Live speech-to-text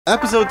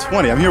Episode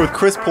 20. I'm here with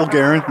Chris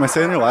Pulgarin. Am I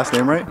saying your last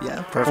name right?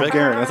 Yeah, perfect.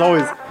 Pulgarin. That's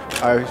always,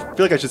 I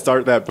feel like I should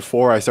start that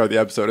before I start the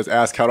episode, is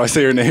ask how do I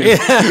say your name.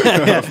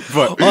 Yeah.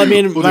 But well, I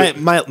mean,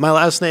 my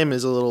last name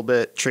is a little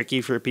bit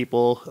tricky for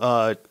people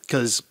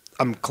because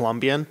I'm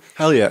Colombian.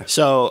 Hell yeah.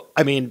 So,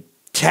 I mean,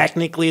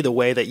 technically the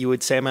way that you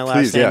would say my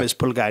last name is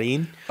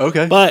Pulgarin.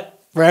 Okay.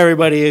 But for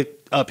everybody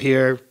up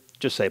here,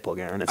 just say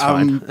Pulgarin. It's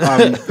fine.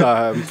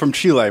 I'm from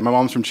Chile. My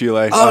mom's from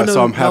Chile,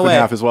 so I'm half and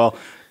half as well.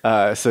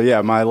 So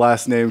yeah, my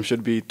last name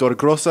should be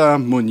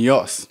Torgrosa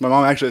Munoz. My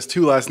mom actually has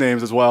two last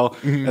names as well,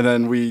 and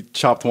then we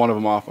chopped one of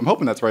them off. I'm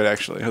hoping that's right,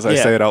 actually, as I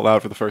say it out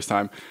loud for the first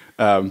time.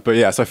 But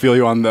yeah, so I feel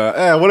you on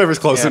the, whatever's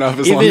close enough,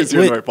 as long as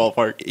you're in the right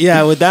ballpark.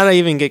 Yeah, with that I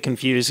even get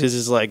confused, because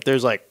it's like,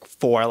 there's like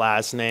 4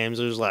 last names.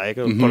 There's like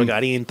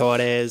Pulgarin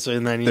Torres,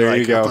 and then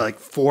you're like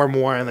 4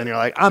 more, and then you're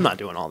like, I'm not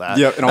doing all that.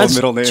 Yeah, and all the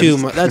middle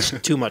names. That's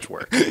too much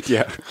work.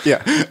 Yeah.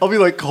 I'll be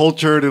like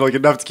cultured and like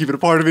enough to keep it a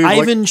part of me. I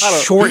even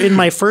shorten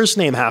my first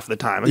name half the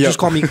time. Just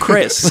call me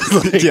Chris.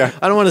 I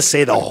don't want to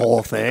say the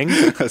whole thing.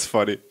 That's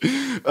funny.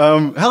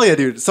 Hell yeah,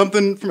 dude.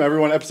 Something from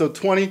everyone. Episode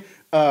 20.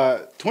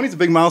 20 is a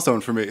big milestone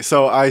for me.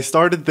 So I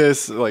started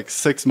this like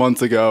 6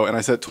 months ago, and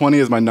I set 20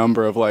 as my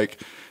number of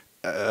like,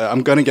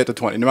 I'm going to get to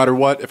 20. No matter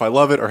what, if I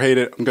love it or hate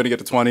it, I'm going to get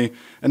to 20.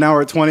 And now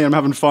we're at 20, I'm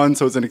having fun,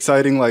 so it's an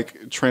exciting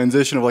like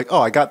transition of like,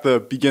 oh, I got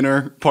the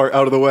beginner part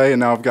out of the way, and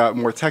now I've got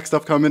more tech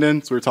stuff coming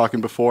in. So we were talking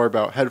before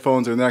about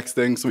headphones or the next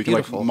thing, so we can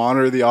like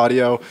monitor the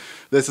audio.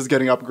 This is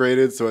getting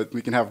upgraded so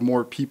we can have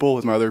more people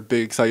is my other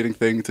big exciting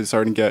thing, to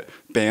start and get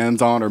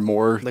bands on, or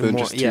more than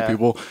just 2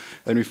 people.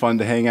 That'd be fun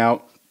to hang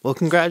out. Well,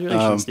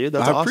 congratulations, dude.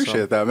 That's awesome. I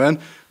appreciate that, man.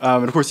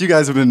 And of course, you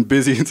guys have been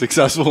busy and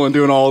successful and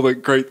doing all the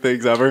great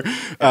things ever.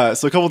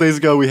 So a couple days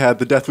ago, we had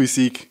The Death We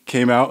Seek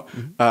came out.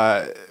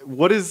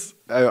 What is,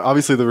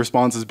 obviously the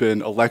response has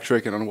been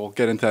electric, and we'll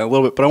get into that in a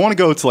little bit, but I want to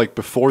go to like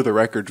before the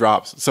record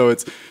drops. So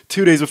it's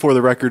 2 days before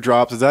the record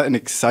drops. Is that an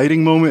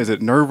exciting moment? Is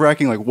it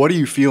nerve-wracking? Like, what are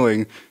you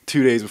feeling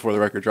 2 days before the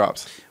record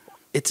drops?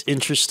 It's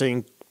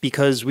interesting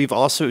because we've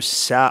also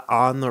sat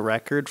on the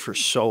record for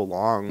so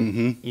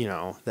long, you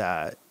know,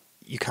 that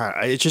you kind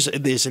of, it's just,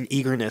 there's an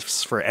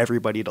eagerness for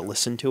everybody to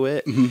listen to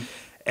it.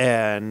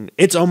 And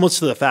it's almost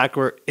to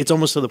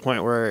the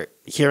point where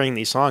hearing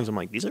these songs, I'm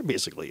like, these are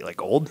basically like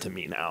old to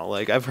me now.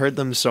 Like, I've heard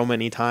them so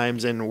many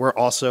times, and we're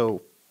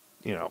also,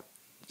 you know,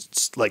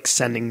 like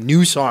sending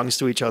new songs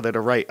to each other to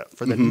write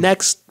for the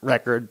next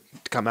record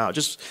to come out.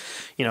 Just,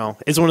 you know,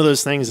 it's one of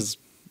those things.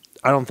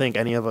 I don't think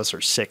any of us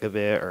are sick of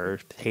it or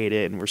hate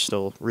it, and we're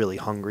still really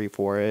hungry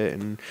for it.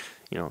 And,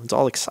 you know, it's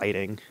all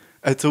exciting.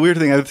 It's a weird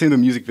thing. I've seen the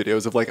music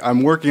videos of like,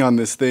 I'm working on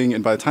this thing,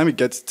 and by the time it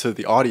gets to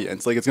the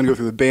audience, like it's going to go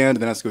through the band,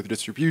 and then it has to go through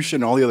distribution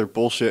and all the other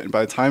bullshit. And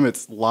by the time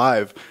it's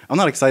live, I'm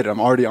not excited.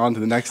 I'm already on to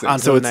the next thing.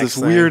 So it's this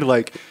weird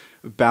like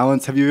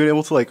balance. Have you been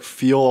able to like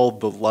feel all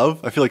the love?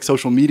 I feel like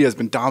social media has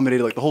been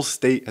dominated. Like the whole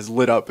state has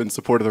lit up in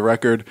support of the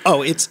record.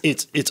 Oh, it's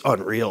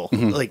unreal.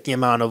 Like the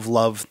amount of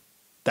love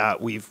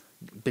that we've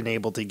been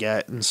able to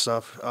get and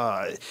stuff.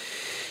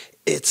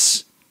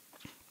 It's,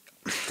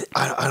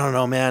 I don't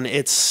know, man.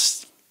 It's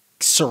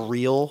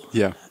surreal.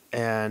 Yeah.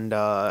 And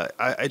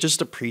I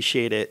just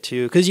appreciate it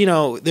too, because, you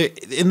know,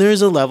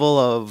 there's a level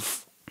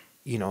of,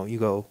 you know, you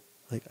go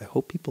like, I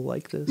hope people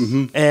like this.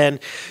 And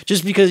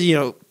just because, you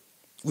know,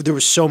 there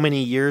was so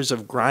many years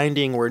of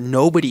grinding where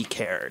nobody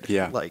cared.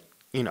 Like,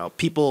 you know,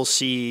 people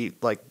see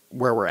like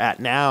where we're at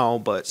now,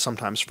 but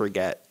sometimes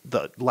forget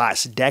the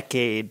last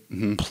decade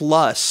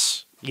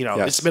plus, you know,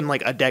 it's been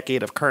like a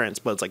decade of currents,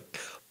 but it's like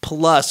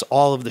plus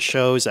all of the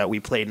shows that we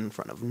played in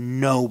front of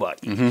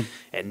nobody,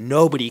 and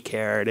nobody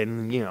cared.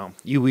 And, you know,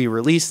 we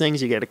release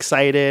things, you get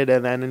excited,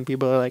 and then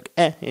people are like,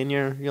 and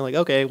you're like,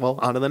 okay, well,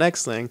 on to the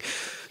next thing.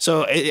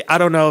 So I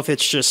don't know if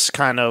it's just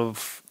kind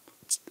of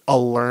a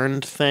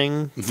learned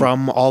thing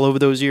from all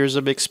of those years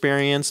of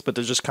experience, but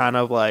there's just kind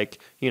of like,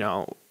 you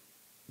know,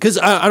 because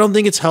I don't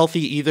think it's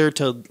healthy either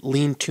to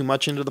lean too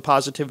much into the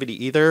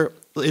positivity either.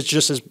 It's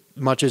just as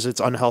much as it's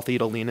unhealthy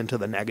to lean into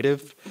the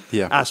negative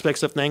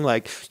aspects of thing.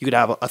 Like, you could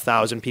have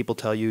 1,000 people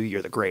tell you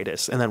you're the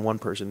greatest, and then one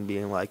person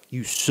being like,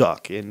 you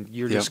suck, and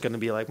you're just going to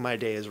be like, my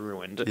day is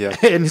ruined.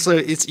 And so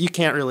you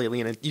can't really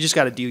lean in. You just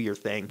got to do your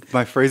thing.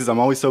 My phrase is, I'm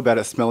always so bad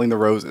at smelling the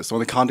roses. So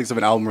in the context of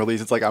an album release,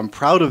 it's like, I'm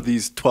proud of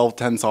these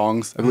 10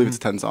 songs. I believe it's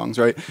 10 songs,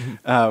 right?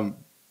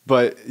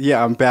 But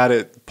yeah, I'm bad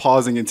at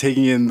pausing and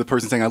taking in the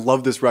person saying, I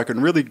love this record,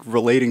 and really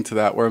relating to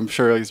that, where I'm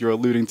sure, as you're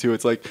alluding to,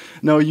 it's like,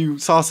 no, you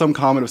saw some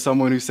comment of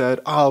someone who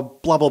said, oh,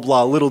 blah, blah,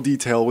 blah, little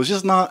detail was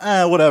just not,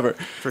 whatever.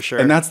 For sure.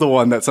 And that's the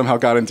one that somehow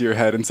got into your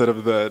head, instead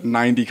of the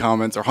 90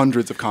 comments or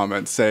hundreds of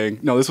comments saying,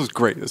 no, this was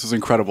great, this was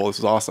incredible, this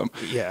was awesome.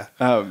 Yeah.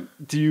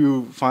 Do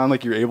you find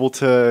like you're able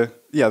to,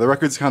 the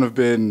record's kind of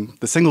been,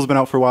 the single's been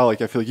out for a while,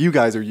 like I feel like you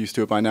guys are used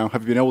to it by now.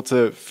 Have you been able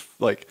to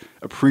like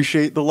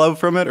appreciate the love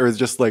from it, or is it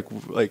just like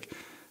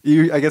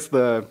I guess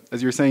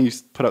as you were saying, you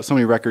put out so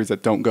many records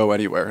that don't go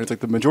anywhere. It's like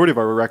the majority of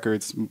our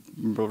records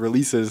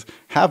releases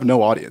have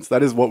no audience.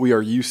 That is what we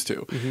are used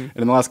to. And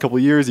in the last couple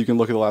of years, you can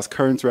look at the last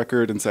Currents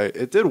record and say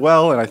it did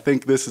well, and I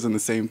think this is in the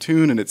same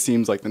tune, and it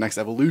seems like the next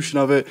evolution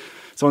of it.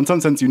 So in some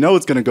sense, you know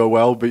it's going to go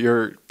well, but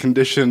you're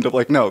conditioned of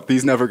like, no,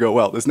 these never go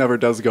well. This never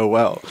does go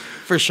well.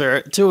 For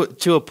sure,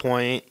 to a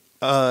point.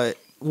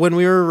 When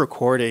we were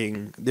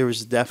recording, there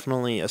was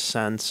definitely a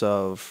sense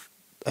of,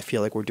 I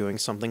feel like we're doing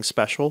something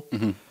special.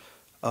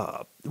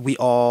 We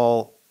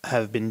all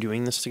have been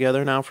doing this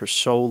together now for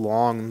so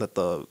long that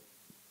the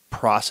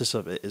process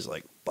of it is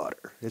like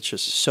butter. It's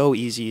just so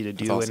easy to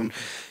do. That's awesome. And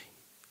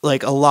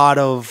like a lot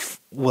of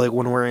like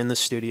when we're in the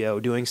studio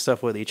doing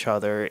stuff with each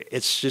other,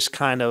 it's just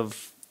kind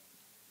of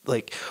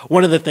like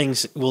one of the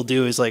things we'll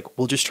do is like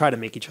we'll just try to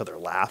make each other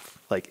laugh.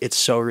 Like it's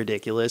so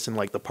ridiculous and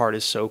like the part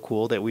is so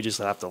cool that we just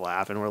have to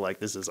laugh and we're like,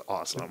 this is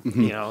awesome,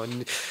 you know.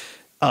 And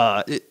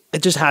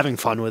just having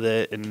fun with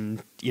it,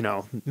 and you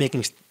know,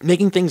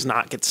 making things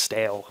not get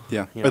stale.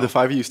 Yeah. You know? Are the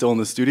five of you still in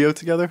the studio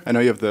together? I know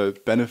you have the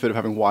benefit of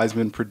having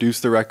Wiseman produce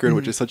the record,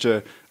 which is such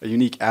a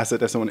unique asset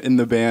to someone in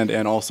the band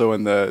and also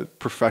in the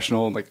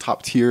professional, like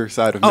top tier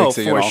side of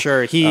mixing. Oh, for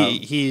sure.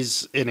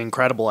 He's an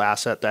incredible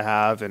asset to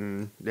have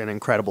and an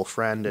incredible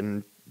friend.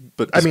 And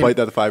but despite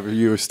that, the five of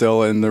you are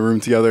still in the room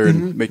together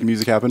and making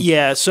music happen?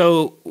 Yeah,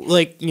 so,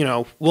 like, you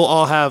know, we'll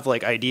all have,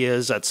 like,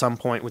 ideas at some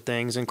point with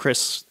things, and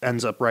Chris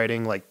ends up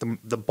writing, like,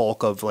 the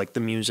bulk of, like,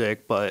 the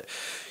music, but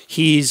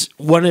he's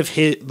one of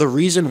the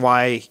reason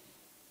why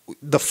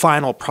the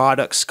final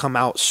products come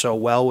out so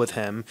well with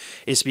him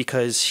is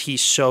because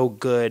he's so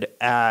good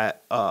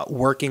at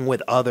working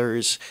with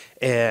others,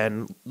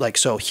 and, like,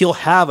 so he'll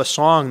have a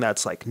song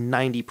that's, like,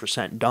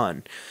 90%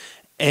 done.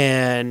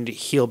 And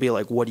he'll be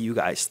like, what do you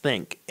guys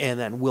think? And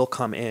then we'll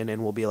come in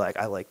and we'll be like,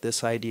 I like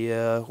this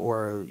idea,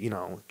 or, you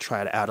know,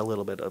 try to add a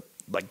little bit of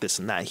like this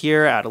and that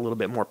here, add a little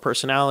bit more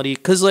personality.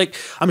 Because, like,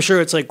 I'm sure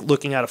it's like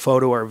looking at a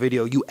photo or a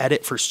video, you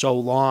edit for so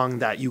long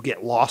that you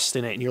get lost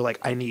in it and you're like,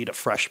 I need a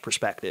fresh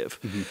perspective,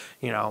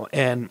 you know?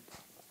 And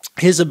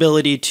his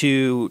ability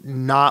to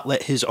not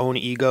let his own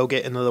ego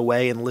get into the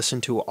way and listen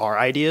to our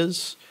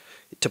ideas,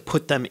 to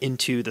put them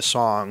into the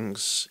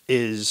songs,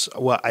 is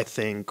what I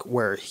think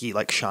where he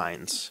like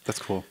shines. That's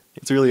cool.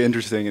 It's a really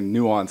interesting and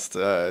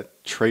nuanced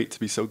trait to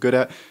be so good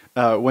at.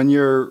 When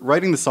you're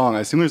writing the song, I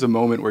assume there's a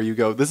moment where you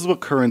go, this is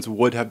what Currents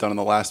would have done on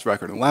the last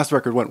record. And the last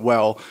record went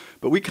well,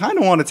 but we kind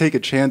of want to take a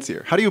chance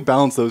here. How do you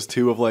balance those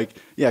two of like,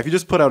 yeah, if you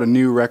just put out a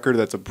new record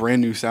that's a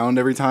brand new sound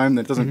every time,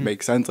 that doesn't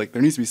make sense. Like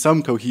there needs to be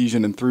some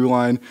cohesion and through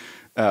line.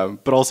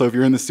 But also, if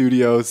you're in the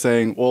studio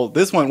saying, well,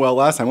 this went well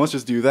last time, let's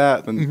just do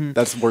that, then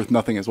that's worth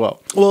nothing as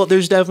well. Well,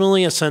 there's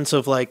definitely a sense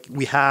of like,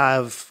 we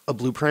have a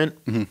blueprint,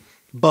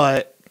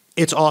 but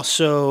it's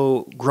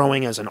also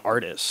growing as an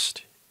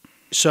artist.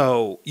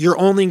 So you're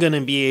only going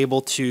to be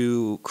able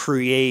to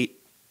create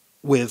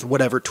with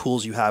whatever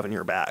tools you have in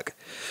your bag.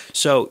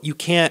 So you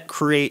can't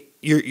create,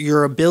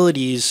 your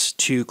abilities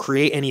to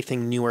create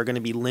anything new are going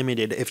to be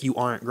limited if you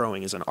aren't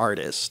growing as an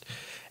artist.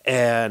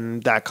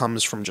 And that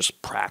comes from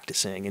just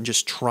practicing and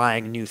just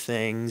trying new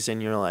things. And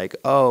you're like,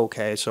 oh,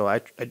 okay, so I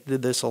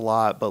did this a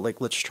lot, but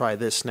like, let's try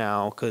this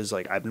now. Cause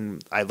like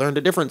I learned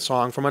a different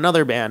song from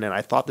another band and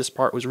I thought this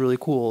part was really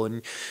cool,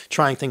 and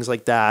trying things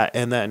like that.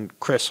 And then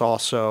Chris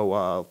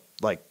also,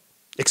 like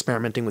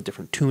experimenting with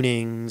different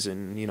tunings.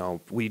 And, you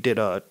know, we did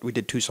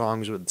 2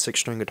 songs with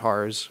 6-string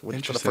guitars for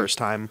the first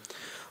time.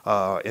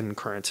 In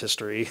Currents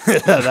history.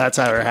 That's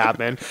how it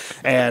happened.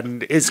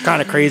 And it's kind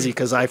of crazy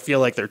because I feel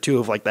like they're 2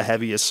 of like the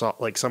heaviest,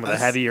 like some of the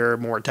heavier,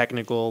 more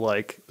technical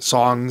like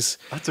songs.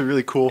 That's a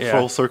really cool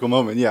full circle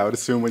moment. Yeah, I would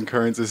assume when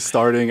Currents is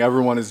starting,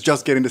 everyone is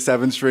just getting to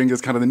 7 strings.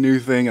 It's kind of the new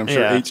thing. I'm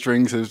sure 8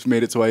 strings has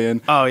made its way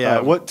in. Oh, yeah.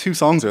 What 2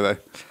 songs are they?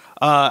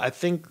 I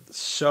think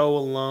So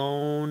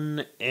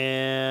Alone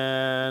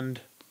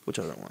and... Which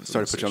other ones?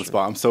 Sorry to put you on the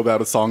spot. I'm so bad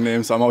with song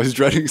names, so I'm always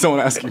dreading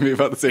someone asking me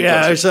about the same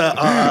question.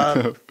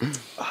 Yeah,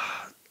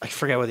 I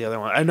forget what the other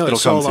one. I know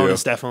it's So Alone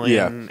is definitely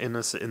in the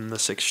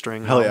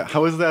 6-string. Hell yeah!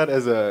 How is that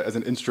as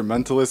an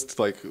instrumentalist?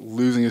 Like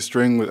losing a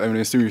string with? I mean,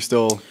 I assume you're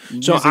still.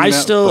 So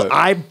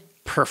I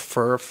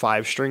prefer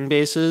 5-string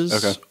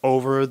basses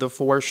over the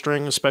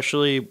 4-string,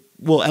 especially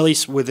at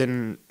least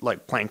within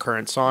like playing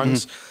current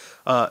songs.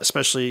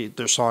 Especially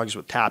their songs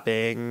with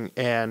tapping,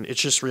 and it's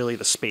just really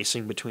the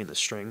spacing between the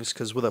strings,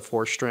 because with a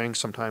 4-string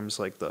sometimes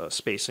like the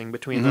spacing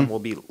between them will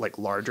be like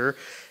larger,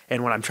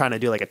 and when I'm trying to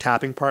do like a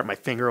tapping part, my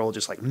finger will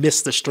just like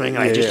miss the string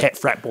and I just hit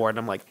fretboard and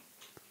I'm like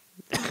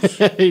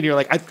and you're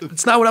like,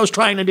 it's not what I was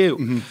trying to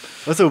do.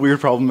 That's a weird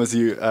problem as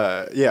you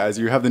have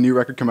the new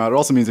record come out. It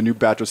also means a new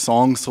batch of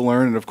songs to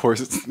learn, and of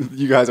course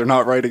you guys are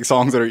not writing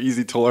songs that are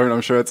easy to learn.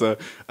 I'm sure it's a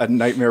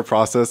nightmare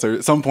process. Or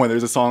at some point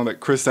there's a song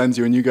that Chris sends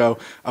you and you go,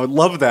 I would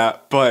love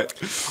that, but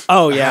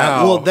oh yeah,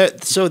 how? Well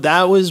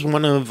that was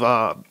one of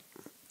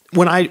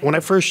when I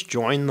first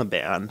joined the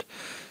band.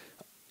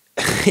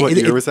 What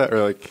year was that?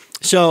 Or like,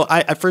 so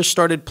I first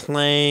started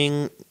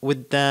playing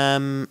with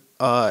them.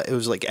 It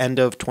was like end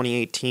of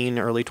 2018,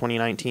 early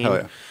 2019.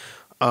 Hell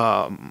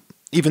yeah.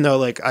 Even though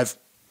like I've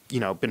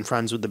been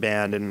friends with the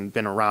band and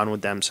been around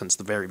with them since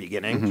the very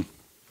beginning.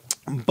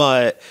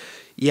 But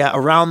yeah,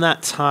 around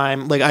that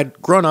time, like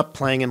I'd grown up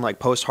playing in like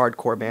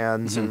post-hardcore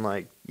bands and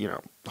like,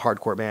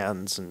 hardcore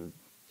bands, and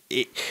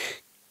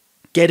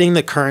getting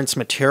the Currents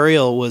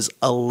material was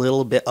a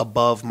little bit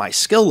above my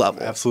skill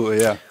level.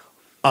 Absolutely, yeah.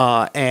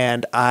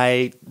 And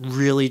I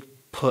really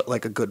put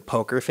like a good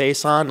poker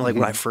face on. Like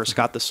when I first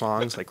got the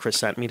songs, like Chris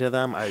sent me to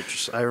them, I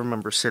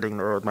remember sitting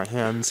there with my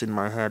hands in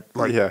my head,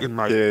 like in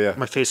my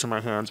face in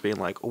my hands, being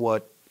like,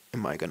 what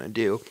am I gonna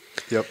do?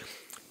 Yep.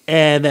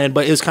 And then,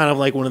 but it was kind of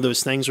like one of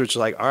those things where it's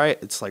like, all right,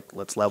 it's like,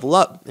 let's level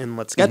up and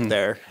let's get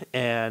there,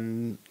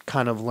 and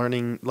kind of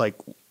learning, like,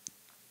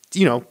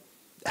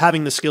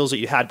 having the skills that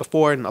you had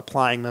before and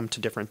applying them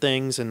to different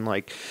things, and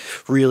like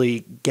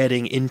really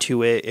getting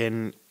into it.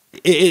 And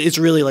it's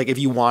really like, if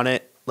you want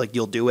it, like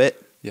you'll do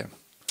it. Yeah.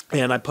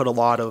 And I put a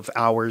lot of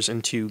hours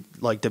into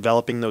like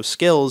developing those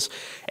skills.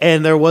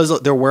 And there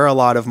were a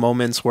lot of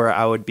moments where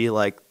I would be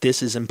like,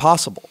 this is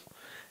impossible.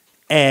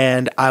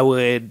 And I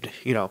would,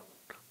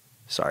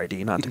 sorry,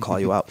 D, not to call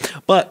you out,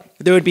 but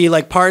there would be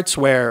like parts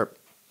where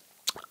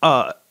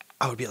I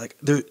would be like,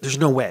 there's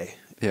no way.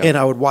 Yeah. And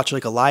I would watch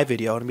like a live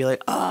video and be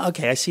like, oh,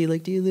 okay, I see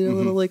like a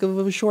little like of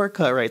a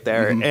shortcut right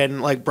there.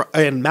 And like,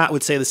 and Matt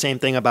would say the same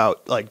thing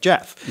about like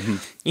Jeff,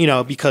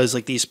 because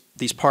like these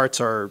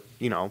parts are,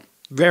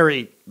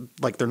 very,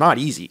 like, they're not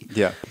easy.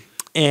 Yeah.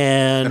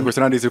 And of course,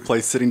 they're not easy to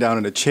play sitting down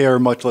in a chair,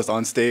 much less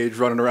on stage,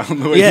 running around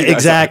the way. Yeah,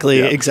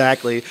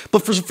 exactly. But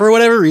for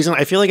whatever reason,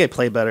 I feel like I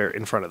play better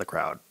in front of the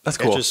crowd. That's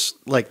cool. It's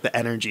just like the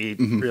energy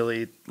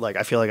really, like,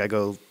 I feel like I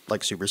go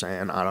like Super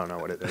Saiyan. I don't know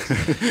what it is.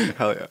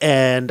 Hell yeah.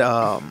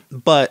 And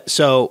but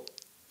so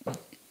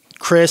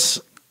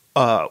Chris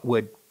I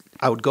would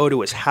go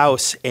to his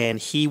house and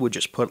he would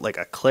just put like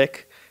a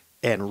click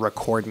and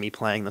record me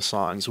playing the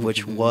songs,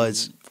 which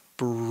was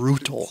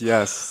brutal.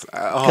 Yes.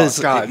 Oh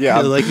God. Yeah.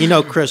 Like,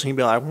 Chris, and he'd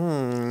be like,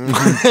 and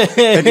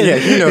yeah,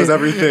 he knows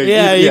everything.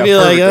 Yeah, he'd be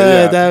like,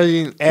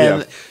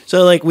 and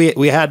so like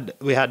we had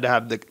to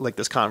have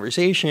this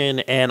conversation,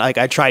 and like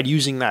I tried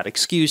using that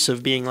excuse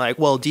of being like,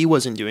 well, D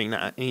wasn't doing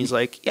that, and he's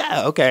like,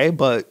 yeah, okay,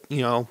 but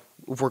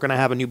if we're gonna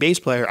have a new bass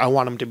player, I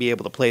want him to be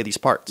able to play these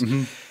parts,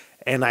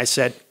 and I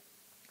said,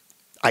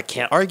 I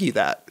can't argue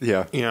that.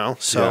 Yeah.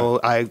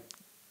 So I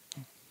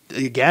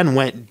again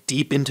went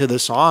deep into the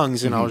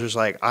songs, and I was just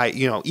like,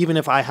 even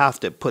if I have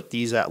to put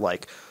these at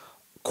like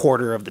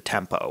quarter of the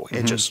tempo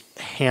and just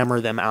hammer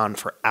them on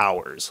for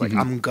hours, like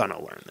I'm gonna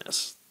learn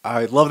this.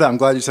 I love that. I'm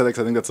glad you said that,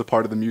 because I think that's a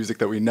part of the music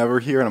that we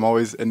never hear, and I'm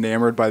always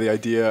enamored by the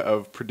idea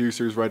of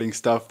producers writing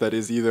stuff that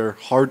is either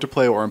hard to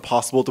play or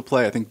impossible to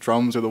play. I think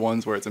drums are the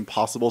ones where it's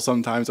impossible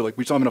sometimes. They're like,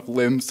 we just don't have enough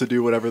limbs to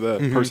do whatever the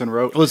person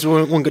wrote. Well, it's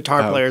when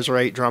guitar players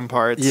write drum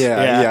parts.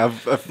 Yeah.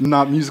 I'm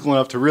not musical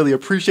enough to really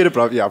appreciate it,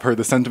 but I've heard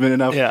the sentiment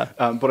enough. Yeah.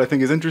 What I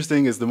think is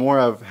interesting is the more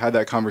I've had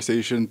that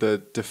conversation,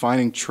 the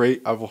defining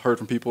trait I've heard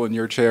from people in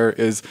your chair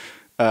is,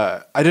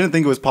 I didn't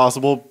think it was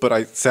possible, but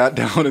I sat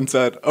down and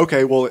said,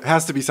 okay, well, it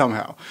has to be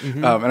somehow.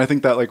 And I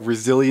think that like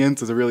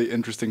resilience is a really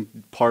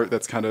interesting part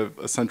that's kind of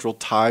a central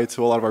tie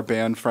to a lot of our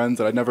band friends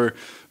that I'd never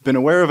been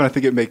aware of. And I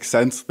think it makes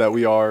sense that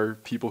we are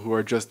people who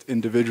are just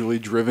individually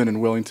driven and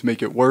willing to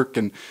make it work.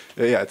 And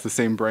it's the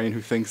same brain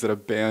who thinks that a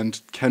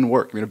band can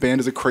work. I mean, a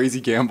band is a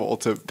crazy gamble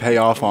to pay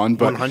off on,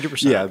 but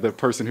 100%. Yeah, the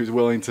person who's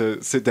willing to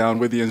sit down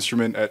with the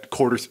instrument at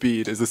quarter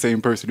speed is the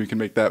same person who can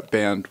make that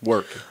band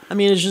work. I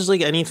mean, it's just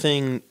like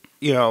anything.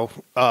 We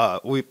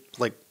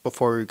like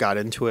before we got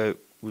into it,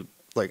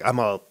 I'm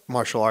a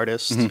martial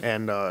artist,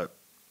 and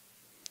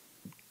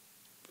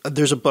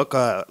there's a book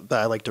that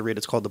I like to read.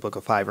 It's called The Book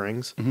of Five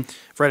Rings.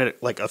 I've read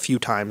it like a few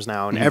times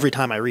now, and every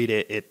time I read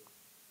it,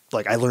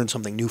 like I learn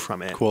something new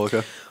from it. Cool.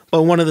 Okay.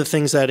 But one of the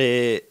things that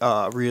it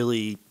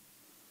really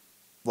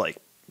like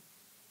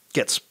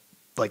gets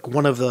like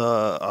one of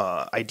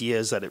the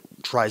ideas that it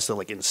tries to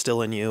like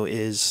instill in you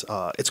is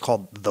it's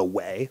called the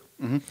way,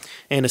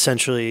 and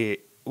essentially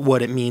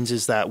what it means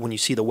is that when you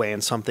see the way in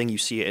something, you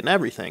see it in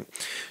everything.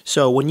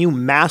 So when you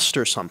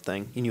master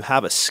something and you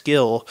have a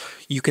skill,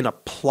 you can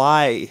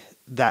apply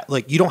that.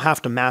 Like, you don't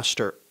have to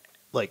master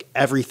like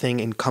everything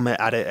and come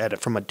at it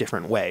from a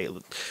different way.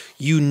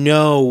 You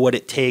know what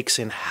it takes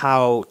and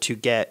how to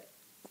get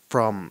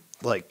from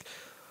like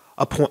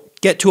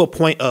get to a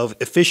point of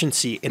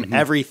efficiency in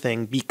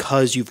everything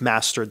because you've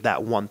mastered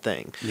that one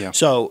thing. Yeah.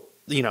 So,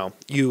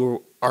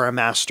 you are a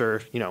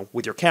master,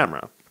 with your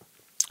camera.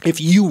 If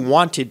you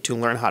wanted to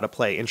learn how to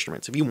play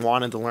instruments, if you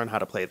wanted to learn how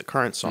to play the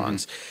current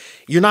songs,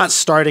 you're not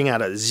starting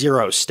at a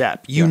zero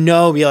step. Be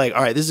like,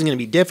 all right, this is going to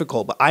be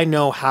difficult, but I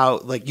know how,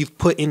 like, you've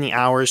put in the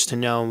hours to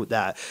know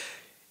that,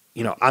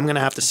 I'm going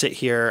to have to sit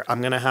here,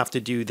 I'm going to have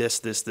to do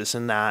this,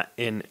 and that,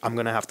 and I'm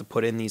going to have to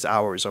put in these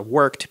hours of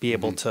work to be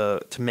able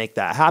to make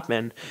that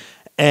happen.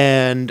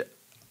 And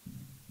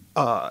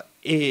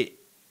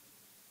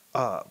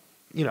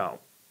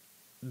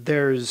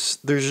there's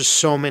just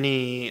so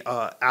many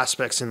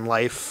aspects in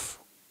life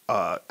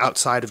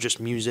outside of just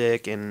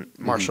music and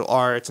martial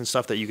arts and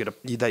stuff that you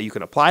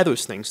could apply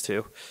those things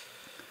to.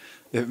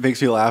 It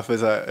makes me laugh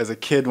as a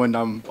kid when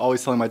I'm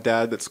always telling my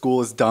dad that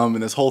school is dumb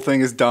and this whole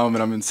thing is dumb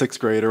and I'm in 6th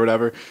grade or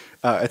whatever.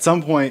 At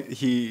some point,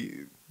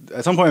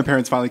 my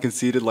parents finally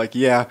conceded, like,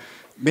 yeah,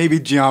 maybe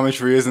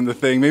geometry isn't the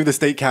thing. Maybe the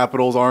state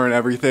capitals aren't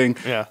everything.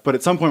 Yeah. But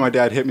at some point, my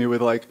dad hit me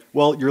with, like,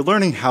 well, you're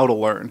learning how to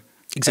learn.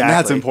 Exactly. And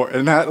that's important.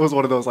 And that was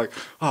one of those, like,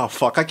 oh,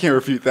 fuck, I can't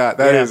refute that.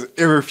 That is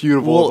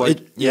irrefutable. Well, like,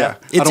 I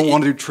don't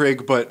want to do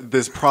trig, but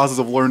this process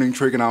of learning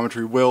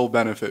trigonometry will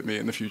benefit me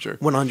in the future.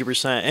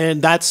 100%.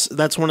 And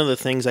that's one of the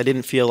things I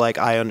didn't feel like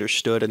I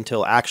understood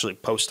until actually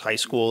post high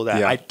school,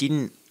 that I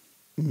didn't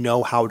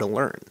know how to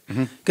learn,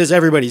 because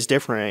everybody's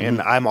different. And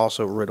I'm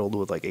also riddled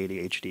with like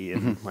ADHD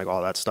and like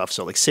all that stuff.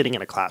 So like sitting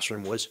in a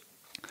classroom was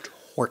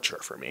torture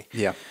for me.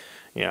 Yeah.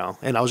 You know,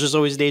 and I was just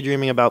always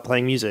daydreaming about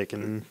playing music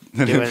and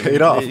doing, it paid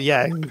off.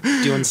 Yeah,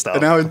 doing stuff.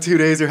 And now in 2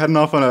 days, you're heading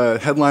off on a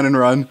headline and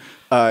run.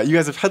 You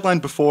guys have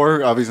headlined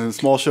before, obviously in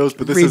small shows,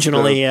 but this is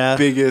the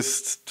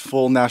biggest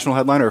full national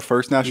headliner, or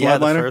first national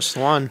headliner. Yeah, the first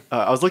one.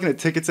 I was looking at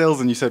ticket sales,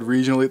 and you said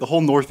regionally, the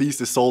whole Northeast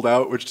is sold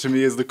out, which to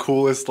me is the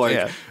coolest,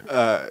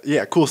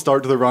 cool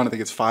start to the run. I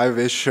think it's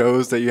 5-ish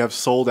shows that you have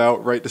sold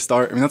out right to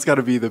start. I mean, that's got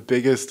to be the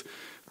biggest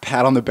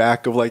pat on the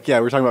back of, like, yeah,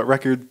 we're talking about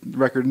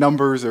record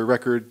numbers or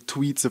record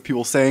tweets of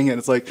people saying it. And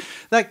it's like,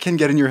 that can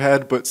get in your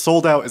head, but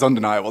sold out is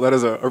undeniable. That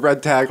is a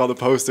red tag on the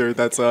poster.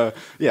 That's a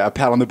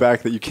pat on the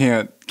back that you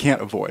can't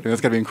avoid. And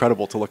that's got to be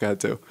incredible to look ahead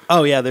to.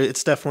 Oh yeah,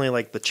 it's definitely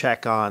like the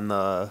check on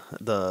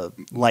the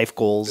life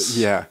goals.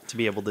 Yeah, to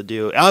be able to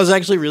do. I was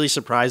actually really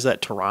surprised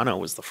that Toronto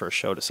was the first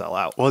show to sell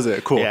out. Was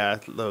it? Cool. Yeah,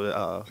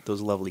 those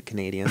lovely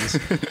Canadians.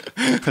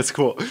 That's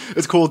cool.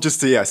 It's cool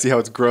just to see how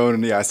it's grown.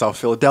 And I saw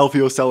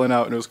Philadelphia was selling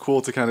out, and it was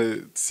cool to kind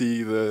of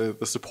see the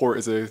support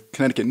as a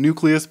Connecticut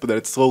nucleus, but that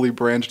it's slowly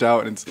branched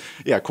out, and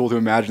it's cool to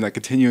imagine that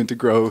continuing to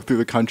grow through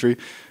the country.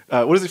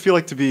 What does it feel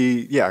like to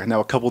be, now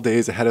a couple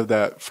days ahead of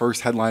that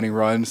first headlining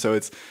run? So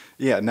it's,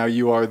 now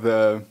you are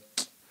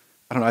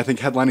I think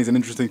headlining is an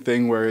interesting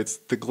thing where it's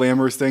the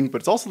glamorous thing,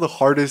 but it's also the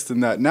hardest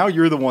in that now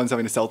you're the ones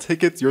having to sell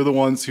tickets. You're the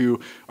ones who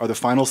are the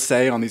final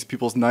say on these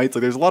people's nights.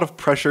 Like, there's a lot of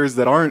pressures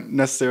that aren't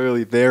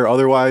necessarily there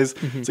otherwise.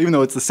 So even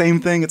though it's the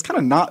same thing, it's kind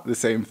of not the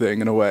same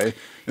thing in a way.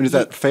 And is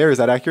that fair? Is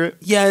that accurate?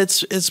 Yeah,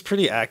 it's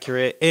pretty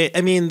accurate.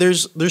 I mean,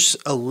 there's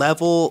a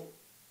level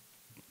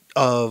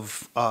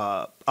of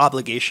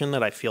obligation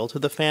that I feel to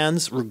the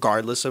fans,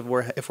 regardless of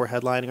if we're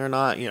headlining or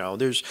not.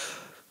 There's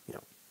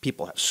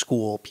people have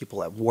school,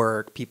 people have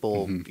work,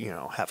 people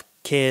have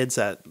kids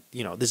that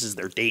this is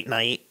their date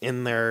night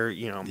in their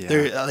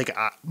they're like,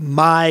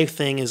 my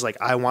thing is like,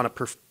 I want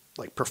to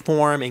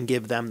perform and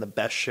give them the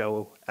best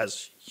show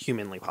as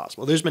humanly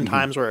possible. There's been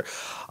times where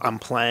I'm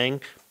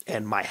playing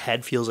and my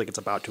head feels like it's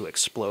about to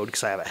explode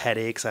because I have a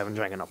headache, because I haven't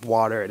drank enough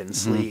water, I didn't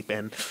sleep,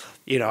 and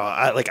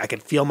I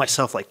could feel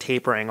myself like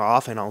tapering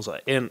off, and I was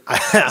like, and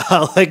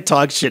I like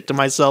talk shit to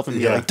myself and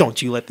be like,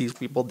 don't you let these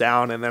people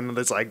down, and then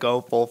it's like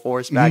go full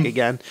force back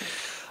again.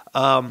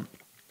 Do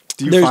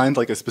you find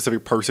like a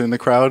specific person in the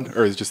crowd,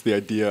 or is it just the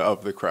idea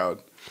of the crowd?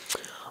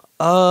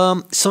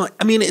 So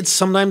I mean,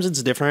 sometimes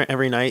it's different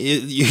every night.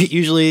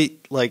 Usually,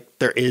 like,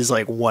 there is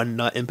like one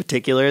nut in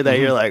particular that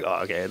you're like,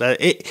 oh, okay, that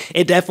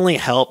it definitely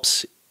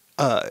helps.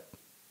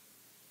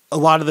 A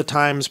lot of the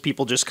times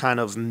people just kind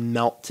of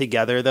melt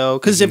together, though,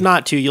 because if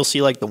not, too, you'll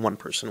see like the one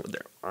person with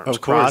their arms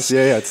crossed,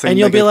 and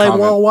you'll be like,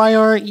 well, why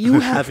aren't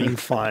you having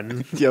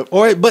fun?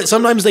 But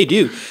sometimes they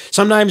do.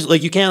 Sometimes,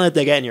 like, you can't let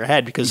that get in your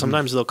head, because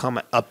sometimes they'll come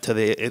up to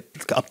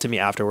me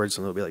afterwards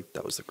and they'll be like,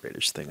 that was the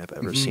greatest thing I've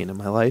ever seen in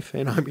my life,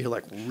 and I'll be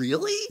like,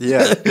 really?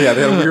 They had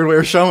a weird way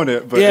of showing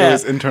it, but it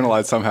was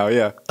internalized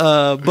somehow.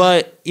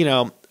 But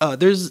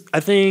there's, I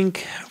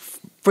think,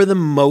 for the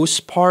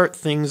most part,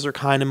 things are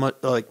kind of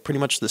like pretty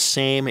much the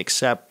same,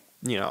 except,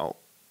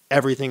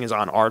 everything is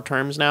on our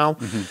terms now.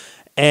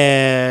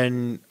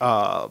 And,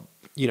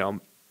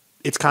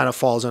 it's kind of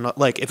falls in,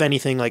 like, if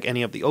anything, like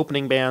any of the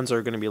opening bands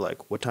are going to be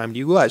like, what time do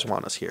you guys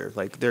want us here?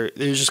 Like,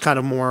 there's just kind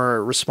of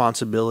more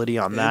responsibility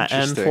on that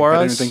end for us.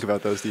 I didn't even think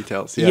about those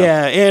details.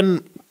 Yeah.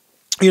 And,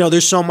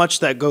 there's so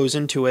much that goes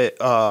into it.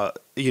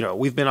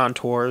 We've been on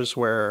tours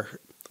where,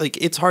 like,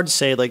 it's hard to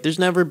say, like, there's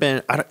never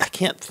been, I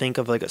can't think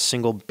of like a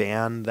single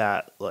band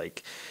that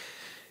like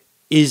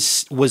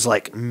was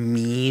like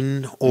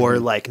mean or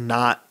like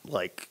not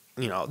like,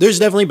 there's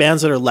definitely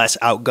bands that are less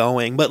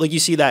outgoing, but like you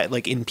see that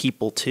like in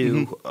people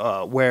too,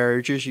 where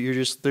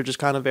they're just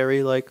kind of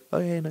very like, oh,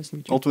 hey, nice to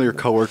meet you. Ultimately, your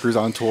coworkers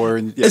on tour,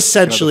 and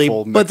essentially.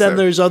 But then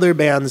there's other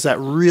bands that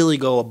really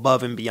go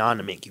above and beyond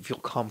to make you feel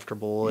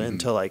comfortable and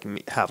to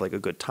like have like a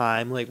good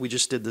time. Like, we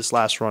just did this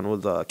last run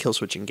with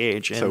Killswitch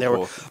Engage, and they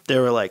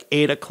were like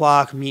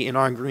 8:00, meet in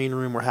our green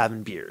room, we're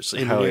having beers,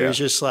 and it was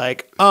just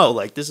like, oh,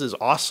 like, this is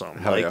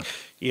awesome.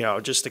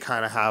 Just to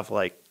kind of have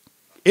like.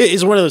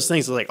 It's one of those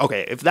things that's like,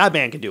 okay, if that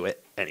band can do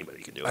it,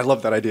 anybody can do it. I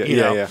love that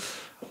idea.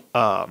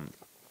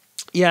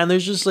 Yeah, and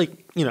there's just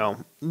like, you know,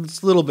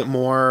 it's a little bit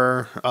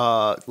more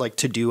like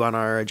to do on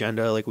our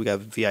agenda. Like we got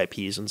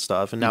VIPs and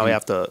stuff, and now we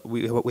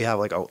have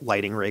like a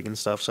lighting rig and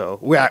stuff. So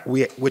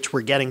which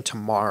we're getting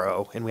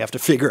tomorrow, and we have to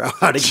figure out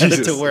how to get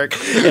it to work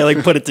and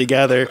like put it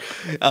together.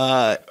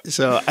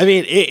 So I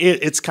mean,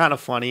 it's kind of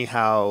funny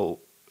how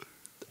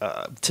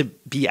to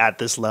be at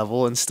this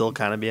level and still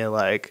kind of be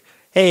like,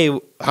 hey,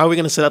 how are we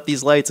going to set up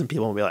these lights? And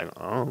people will be like,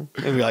 oh.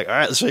 And be like, all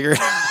right, let's figure it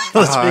out.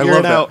 Let's figure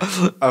it out.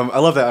 I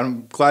love that.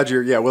 I'm glad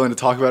you're willing to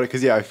talk about it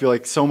because, I feel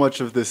like so much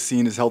of this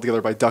scene is held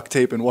together by duct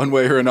tape in one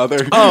way or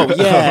another. Oh,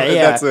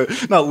 yeah.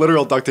 That's not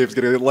literal duct tape's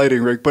getting a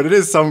lighting rig, but it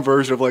is some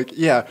version of like,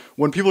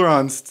 when people are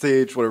on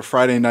stage, whatever,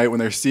 Friday night when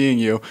they're seeing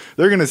you,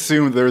 they're going to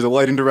assume there's a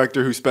lighting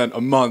director who spent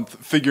a month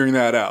figuring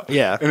that out.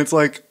 Yeah. And it's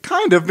like,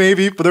 kind of,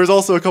 maybe, but there's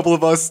also a couple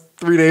of us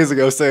 3 days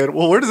ago saying,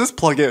 well, where does this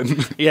plug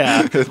in?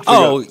 Yeah.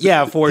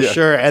 For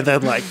sure. And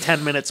then like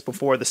 10 minutes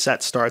before the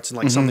set starts and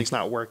like something's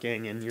not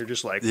working and you're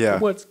just like,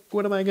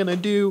 what am I going to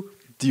do?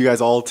 Do you guys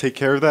all take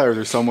care of that, or is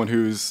there someone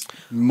who's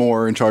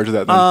more in charge of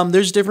that?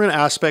 There's different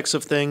aspects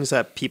of things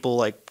that people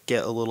like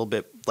get a little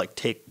bit like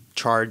take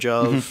charge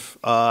of.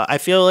 I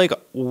feel like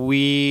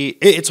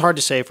it's hard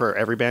to say for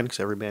every band because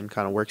every band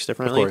kind of works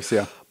differently. Of course,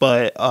 yeah.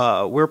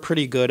 But we're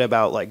pretty good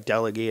about like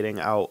delegating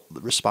out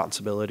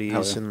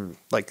responsibilities and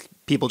like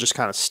people just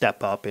kind of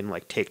step up and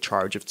like take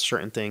charge of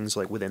certain things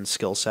like within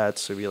skill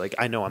sets. So be like,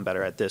 I know I'm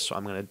better at this, so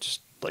I'm gonna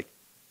just like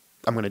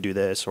I'm gonna do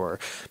this, or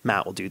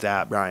Matt will do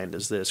that, Brian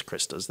does this,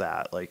 Chris does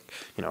that, like,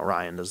 you know,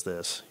 Ryan does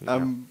this.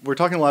 We're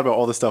talking a lot about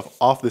all this stuff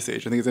off the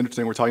stage. I think it's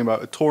interesting. We're talking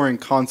about a touring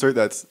concert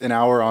that's an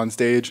hour on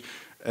stage.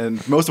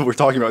 And most of what we're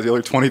talking about is the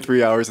other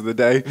 23 hours of the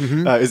day.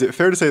 Is it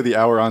fair to say the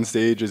hour on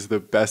stage is the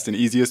best and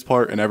easiest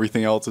part and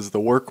everything else is the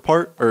work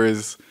part? Or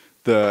is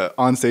the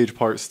on-stage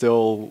part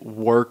still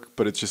work,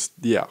 but it's just,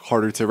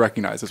 harder to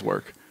recognize as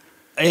work?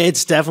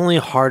 It's definitely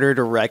harder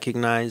to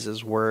recognize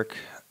as work.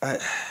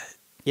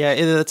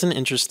 That's an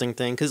interesting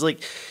thing. Because,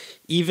 like,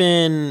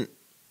 even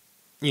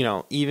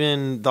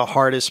the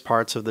hardest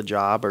parts of the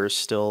job are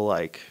still,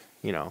 like,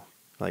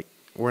 like,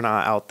 we're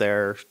not out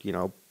there,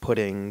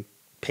 putting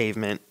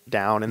pavement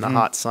down in the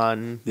hot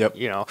sun. Yep.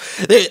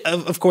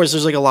 Of course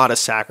there's like a lot of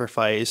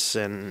sacrifice,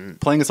 and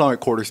playing a song at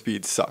quarter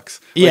speed sucks.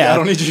 I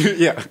don't need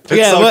you.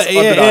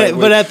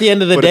 But at the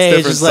end of the day,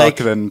 it's just like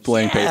than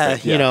playing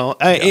pavement.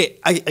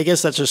 I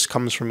guess that just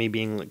comes from me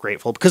being like,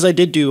 grateful because I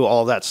did do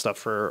all that stuff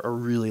for a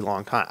really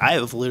long time. I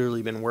have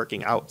literally been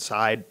working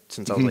outside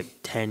since I was like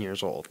 10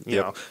 years old.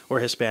 You know, we're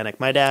Hispanic.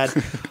 My dad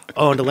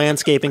owned a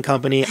landscaping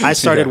company. I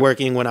started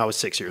working when I was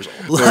 6 years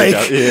old.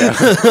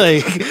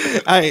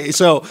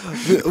 So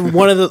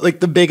one of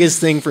the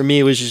biggest thing for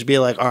me was just be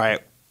like, all right,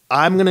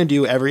 I'm going to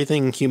do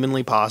everything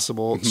humanly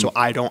possible so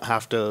I don't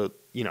have to,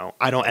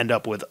 I don't end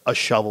up with a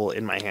shovel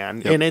in my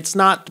hand. And it's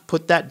not to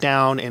put that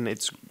down, and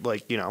it's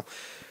like,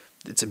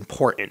 it's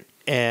important.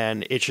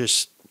 And it's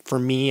just, for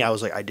me, I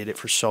was like, I did it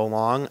for so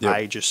long.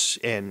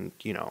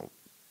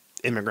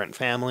 Immigrant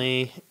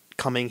family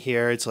coming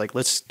here, it's like,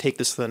 let's take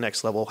this to the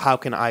next level. How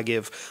can I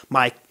give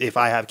if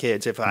I have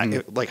kids,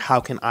 how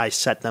can I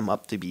set them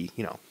up to be,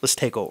 let's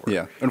take over.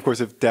 Yeah. And of course,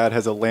 if dad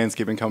has a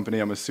landscaping company,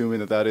 I'm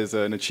assuming that is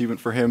an achievement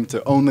for him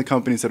to own the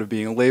company instead of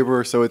being a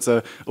laborer. So it's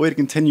a way to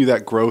continue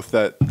that growth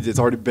that it's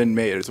already been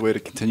made. It's a way to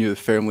continue the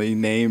family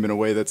name in a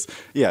way that's,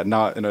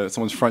 not in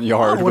someone's front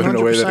yard, but in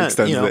a way that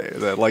extends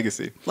that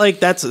legacy. Like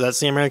that's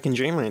the American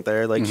dream right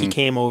there. Like he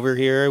came over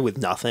here with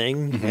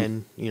nothing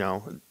and,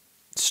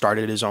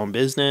 started his own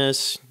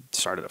business,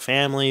 started a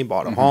family,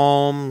 bought a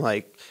home.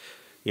 Like,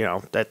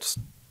 that's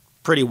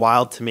pretty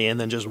wild to me. And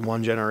then just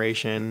one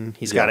generation,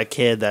 he's got a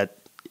kid that,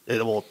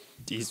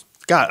 he's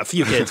got a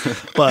few kids,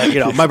 but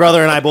my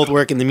brother and I both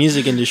work in the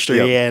music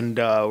industry, and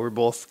we're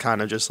both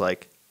kind of just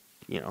like,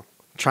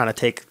 trying to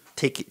take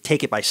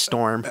it by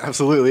storm.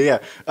 Absolutely, yeah.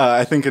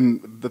 I think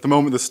at the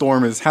moment the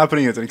storm is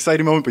happening, it's an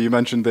exciting moment, but you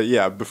mentioned that,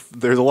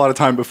 there's a lot of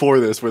time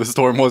before this where the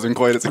storm wasn't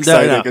quite as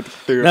exciting.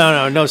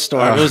 No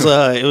storm.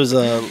 It was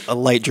a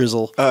light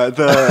drizzle.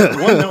 The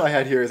one note I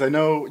had here is I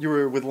know you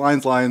were with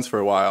Lions for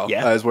a while.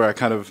 Is where I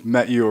kind of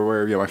met you, or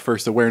where my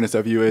first awareness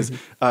of you is.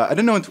 I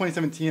didn't know in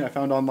 2017, I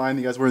found online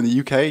that you guys were in the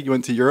UK. You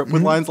went to Europe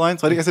with Lions.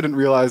 So I guess I didn't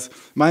realize,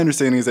 my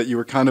understanding is that you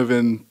were kind of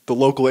in the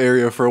local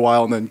area for a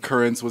while, and then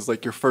Currents was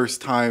like your first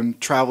time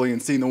traveling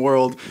and seeing the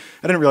world.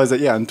 I didn't realize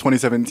that, in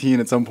 2017,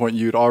 at some point,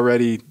 you'd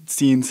already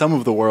seen some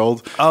of the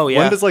world. Oh, yeah.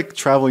 When does like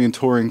traveling and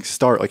touring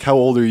start? Like, how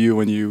old are you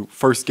when you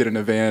first get in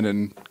a van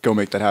and go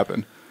make that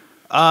happen?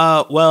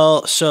 It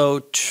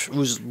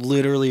was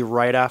literally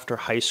right after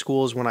high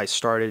school is when I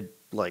started,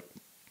 like,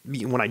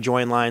 when I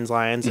joined Lions,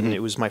 and it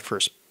was my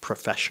first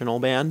professional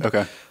band.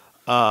 Okay.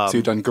 So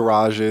you've done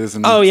garages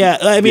and... Oh, yeah.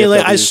 I mean,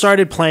 I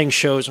started playing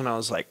shows when I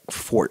was, like,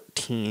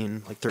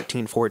 14, like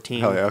 13,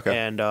 14. Oh, yeah, okay.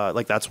 And,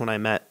 that's when I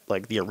met,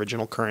 like the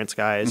original Currents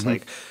guys.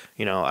 Like,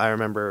 you know, I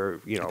remember,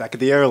 you know, Back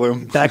at the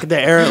Heirloom. back at the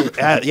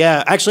era.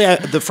 Yeah, actually,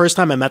 the first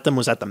time I met them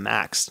was at the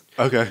Max.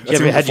 Okay.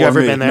 Had you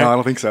ever been there? No, I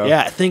don't think so.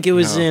 Yeah, I think it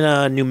was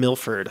in New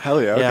Milford.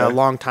 Hell yeah, Yeah, a okay.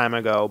 long time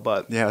ago.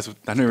 But Yeah,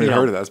 I never even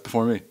heard of that. It's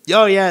before me.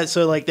 oh yeah,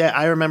 so like that,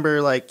 I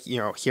remember like, you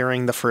know,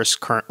 hearing the first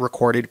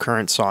recorded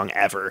Current song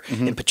ever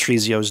in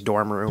Patrizio's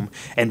dorm room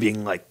and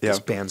being like, this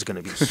band's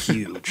gonna be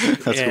huge.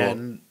 That's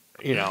and,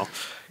 you know,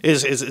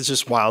 it's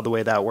just wild the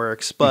way that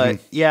works. But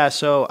yeah,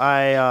 so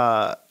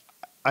I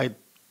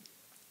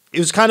it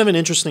was kind of an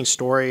interesting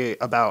story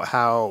about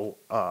how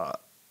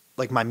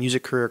like my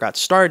music career got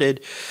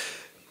started,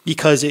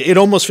 because it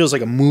almost feels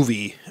like a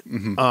movie.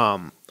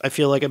 I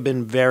feel like I've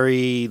been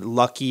very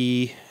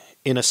lucky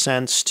in a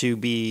sense to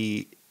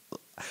be.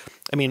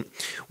 I mean,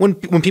 when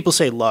people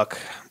say luck,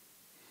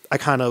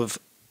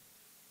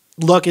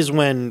 luck is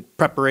when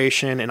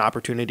preparation and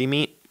opportunity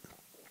meet.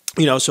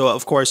 You know, so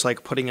of course,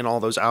 like putting in all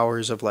those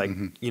hours of like,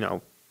 you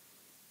know,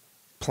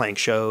 playing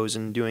shows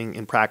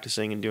and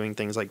practicing and doing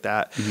things like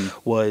that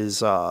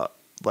was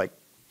like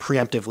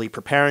preemptively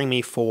preparing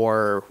me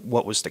for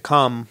what was to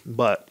come.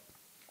 But,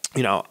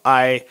 you know,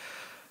 I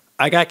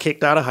got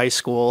kicked out of high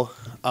school,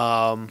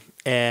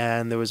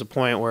 and there was a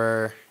point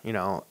where, you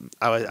know,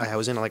 I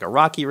was in like a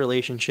rocky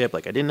relationship.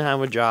 Like I didn't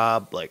have a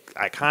job. Like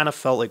I kind of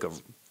felt like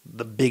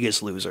the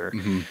biggest loser,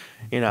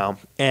 you know.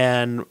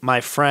 And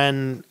my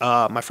friend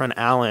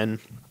Alan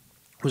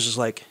was just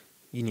like,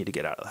 "You need to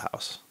get out of the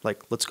house.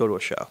 Like, let's go to a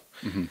show."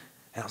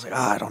 And I was like,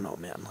 I don't know,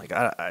 man. Like,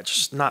 I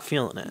just not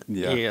feeling it.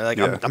 Yeah. Like,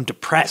 I'm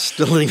depressed.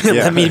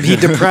 Let me be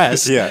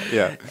depressed.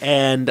 Yeah.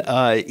 And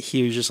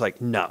he was just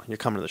like, no, you're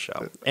coming to the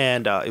show.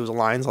 And it was a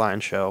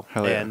Lions show.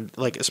 Hell yeah. And,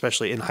 like,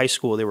 especially in high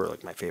school, they were,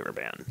 like, my favorite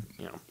band,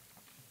 you know.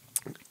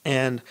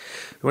 And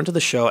we went to the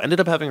show, ended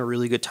up having a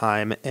really good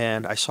time.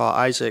 And I saw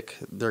Isaac,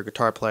 their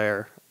guitar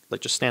player,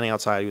 like, just standing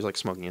outside. He was, like,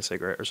 smoking a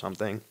cigarette or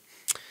something.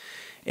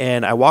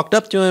 And I walked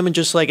up to him and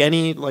just, like,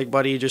 any, like,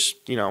 buddy,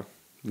 just, you know,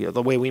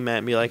 the way we met,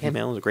 and be like, "Hey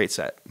man, it was a great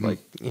set." Like,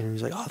 you know,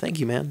 he's like, "Oh, thank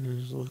you, man." And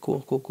he was like,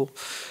 cool.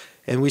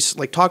 And we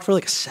like talked for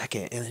like a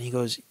second, and then he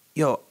goes,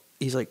 "Yo,"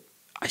 he's like,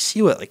 "I see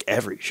you at like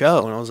every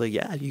show." And I was like,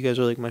 "Yeah, you guys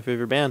are like my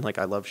favorite band. Like,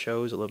 I love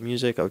shows, I love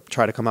music. I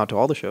try to come out to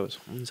all the shows."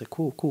 And he's like,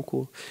 "Cool."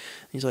 And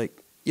he's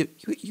like, "You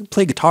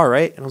play guitar,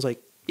 right?" And I was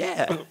like,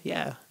 "Yeah."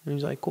 And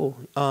he's like, "Cool."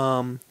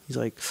 He's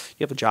like,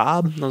 "You have a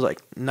job?" And I was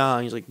like, "Nah."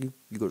 And he's like,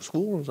 "You go to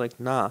school?" And I was like,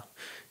 "Nah."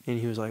 And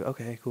he was like,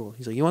 "Okay, cool."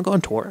 He's like, "You want to go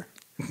on tour?"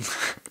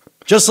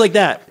 Just like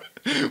that.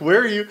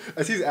 Where are you?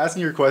 As he's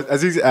asking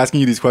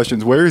you these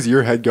questions, where is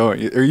your head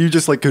going? Are you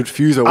just like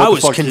confused at I what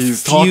was the fuck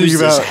he's talking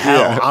confused about? as hell.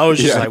 Yeah. I was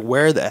just like,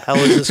 where the hell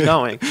is this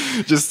going?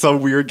 Just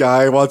some weird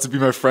guy wants to be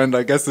my friend.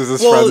 I guess this is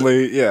Well,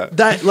 friendly. Yeah.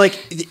 That like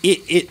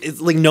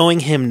it like knowing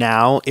him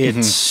now,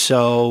 it's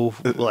so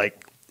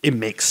like it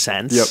makes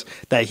sense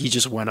that he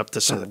just went up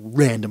to some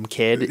random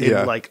kid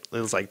and like it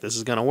was like, this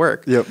is gonna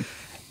work. Yep.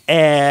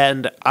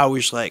 And I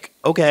was like,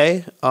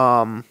 okay.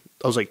 I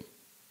was like,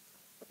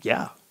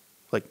 yeah.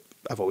 Like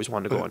I've always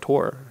wanted to go on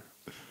tour.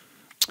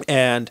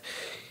 And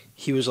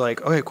he was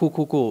like, okay,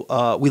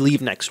 cool. We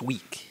leave next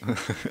week.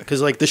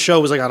 Because like the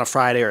show was like on a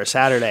Friday or a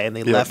Saturday, and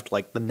they left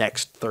like the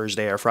next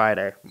Thursday or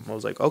Friday. I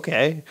was like,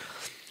 okay.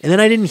 And then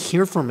I didn't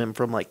hear from him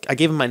from like, I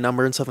gave him my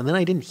number and stuff, and then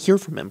I didn't hear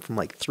from him from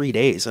like 3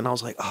 days. And I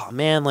was like, oh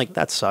man, like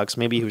that sucks.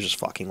 Maybe he was just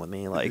fucking with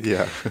me. Like,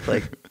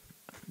 like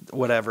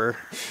whatever.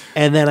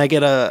 And then I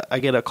get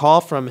a call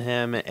from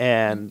him,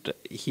 and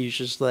he's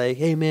just like,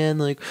 hey man,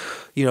 like,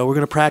 you know, we're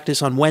gonna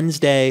practice on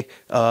Wednesday.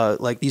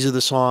 Like these are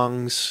the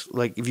songs.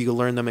 Like if you could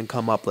learn them and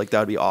come up, like that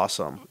would be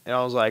awesome. And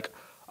I was like,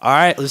 all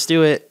right, let's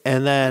do it.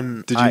 And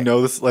then did you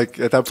know this? Like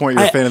at that point,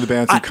 you're a fan of the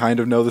band, so you kind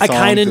of know the songs. I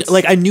kind of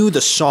like I knew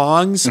the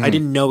songs. I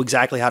didn't know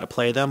exactly how to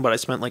play them, but I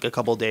spent like a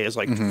couple of days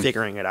like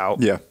figuring it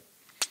out. Yeah.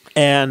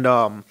 And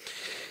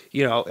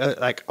you know,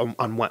 like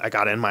I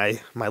got in my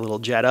little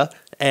Jetta,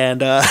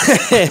 and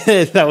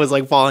that was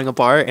like falling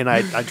apart. And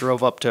I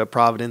drove up to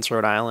Providence,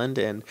 Rhode Island,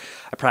 and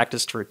I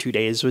practiced for 2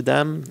 days with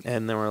them.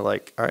 And they were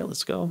like, all right,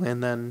 let's go.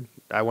 And then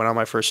I went on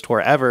my first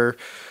tour ever.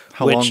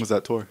 How long was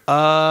that tour?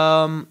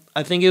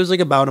 I think it was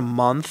like about a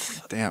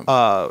month. Damn.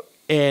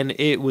 And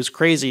it was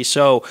crazy.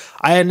 So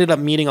I ended up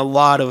meeting a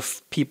lot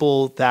of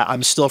people that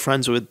I'm still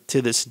friends with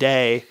to this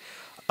day.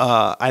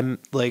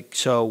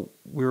 So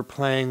we were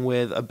playing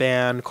with a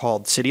band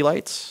called City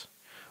Lights,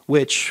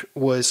 which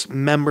was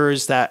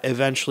members that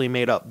eventually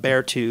made up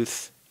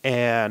Beartooth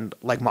and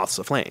like Moths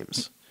to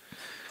Flames.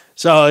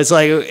 So it's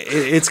like,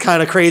 it's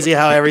kind of crazy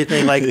how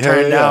everything like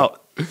turned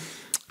out.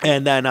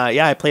 And then, I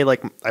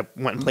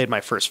went and played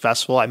my first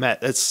festival. I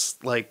met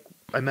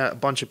a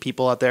bunch of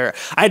people out there.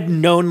 I'd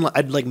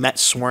like met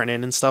Sworn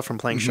and stuff from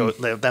playing shows,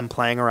 them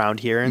playing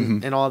around here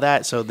and all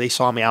that. So they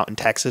saw me out in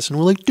Texas and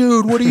were like,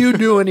 dude, what are you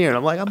doing here? And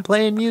I'm like, I'm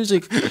playing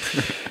music.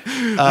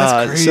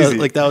 That's crazy. So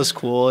like, that was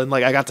cool. And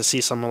like, I got to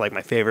see some of like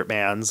my favorite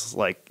bands.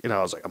 Like, you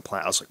know, we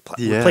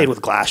played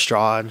with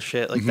Glassjaw and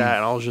shit like that.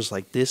 And I was just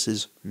like, this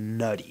is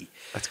nutty.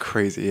 That's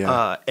crazy.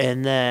 Yeah.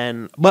 And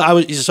then, but I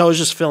was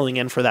just filling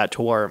in for that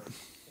tour.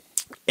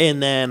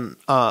 And then,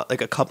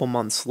 like a couple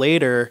months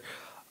later,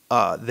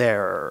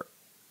 their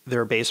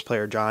bass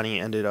player Johnny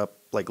ended up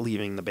like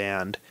leaving the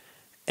band,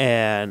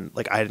 and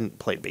like I hadn't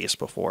played bass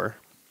before,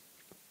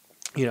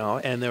 you know,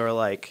 and they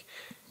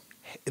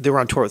were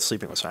on tour with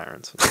Sleeping with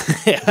Sirens.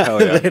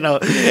 Hell yeah. You know,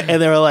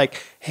 and they were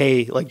like,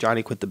 hey, like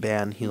Johnny quit the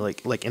band. He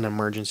like in an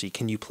emergency,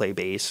 can you play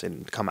bass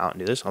and come out and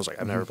do this? I was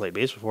like, I've never played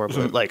bass before,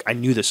 but like I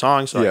knew the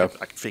song, so I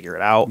could figure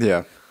it out.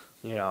 Yeah.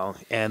 You know,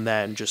 and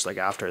then just like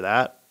after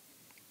that,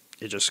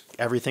 it just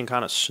everything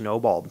kind of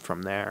snowballed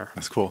from there.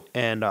 That's cool.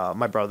 And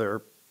my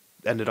brother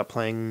ended up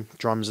playing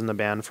drums in the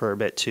band for a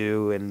bit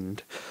too,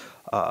 and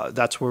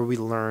that's where we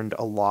learned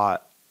a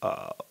lot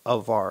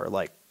of our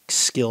like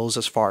skills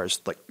as far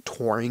as like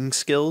touring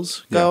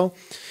skills go.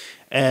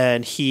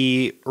 And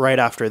he right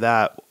after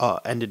that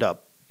ended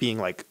up being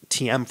like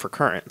TM for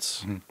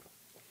Currents.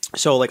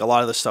 So like a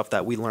lot of the stuff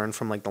that we learned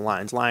from like the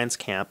Lions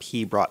camp,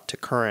 he brought to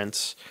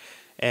Currents,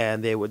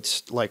 and they would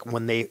like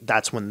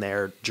that's when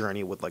their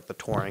journey with like the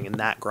touring and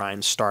that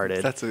grind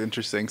started. That's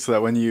interesting. So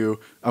that when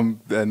you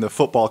in the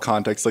football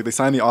context, like they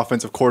sign the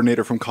offensive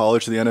coordinator from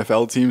college to the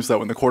NFL team, so that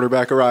when the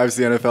quarterback arrives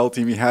to the NFL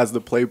team, he has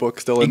the playbook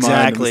still in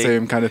mind, and the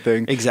same kind of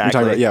thing. Exactly.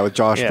 You're talking about, with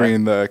Josh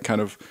bringing the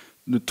kind of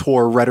the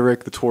tour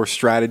rhetoric, the tour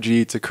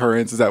strategy to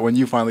Currents, is that when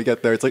you finally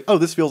get there, it's like, oh,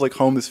 this feels like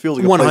home. This feels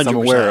like a place I'm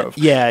aware of.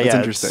 Yeah, that's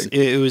interesting.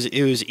 It was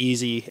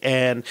easy,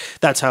 and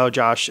that's how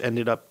Josh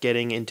ended up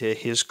getting into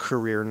his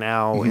career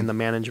now in the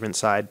management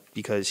side,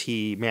 because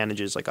he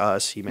manages like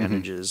us, he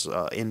manages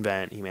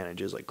Invent, he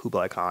manages like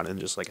Kublai Khan, and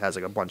just like has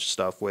like a bunch of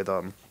stuff with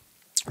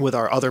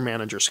our other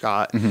manager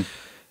Scott.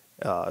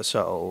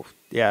 So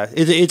yeah,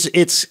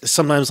 it's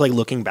sometimes like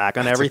looking back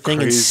on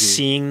everything and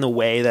seeing the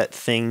way that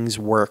things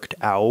worked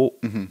out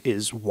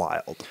is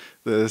wild.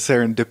 The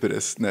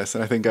serendipitousness,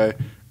 and I think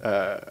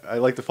I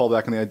like to fall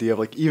back on the idea of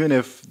like, even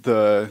if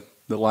the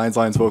Lions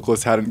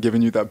vocalist hadn't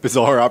given you that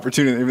bizarre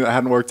opportunity, even that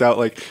hadn't worked out,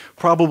 like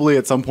probably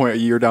at some point a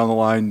year down the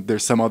line,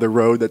 there's some other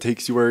road that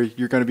takes you where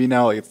you're going to be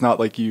now. Like it's not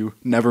like you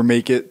never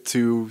make it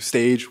to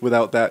stage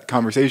without that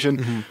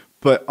conversation.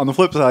 But on the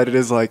flip side, it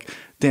is like,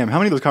 damn, how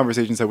many of those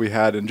conversations have we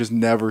had and just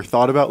never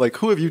thought about? Like,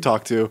 who have you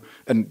talked to?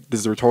 And this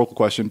is a rhetorical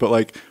question, but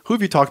like, who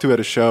have you talked to at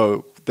a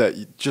show that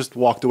you just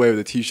walked away with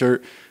a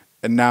T-shirt,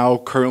 and now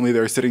currently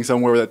they're sitting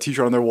somewhere with that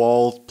T-shirt on their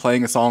wall,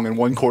 playing a song in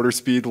 1/4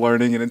 speed,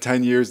 learning, and in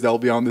 10 years they'll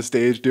be on the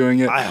stage doing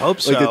it? I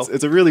hope so. Like,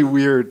 it's a really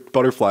weird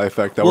butterfly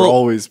effect that we're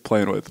always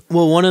playing with.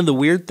 Well, one of the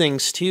weird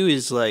things too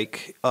is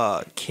like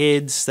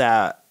kids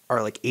that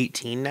are like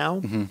 18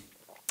 now.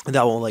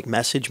 That will like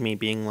message me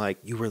being like,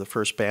 you were the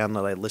first band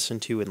that I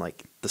listened to in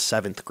like the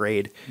 7th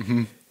grade.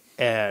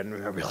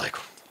 And I'll be like,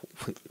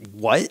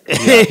 what?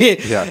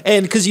 Yeah.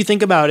 And because you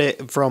think about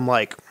it from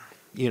like,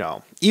 you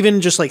know, even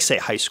just like say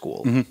high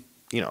school,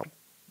 you know,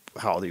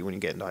 how old are you when you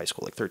get into high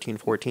school? Like 13,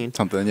 14?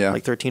 Something, yeah.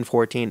 Like 13,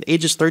 14.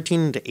 Ages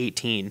 13 to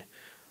 18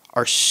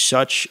 are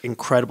such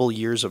incredible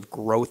years of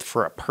growth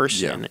for a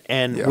person.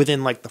 And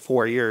within like the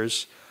 4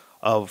 years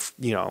of,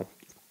 you know,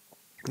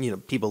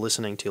 people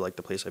listening to like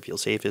The Place I Feel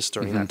Safest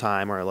during that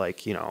time, or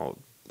like, you know,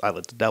 I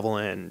Let the Devil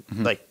In,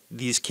 like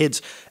these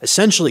kids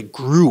essentially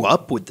grew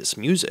up with this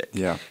music.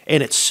 Yeah.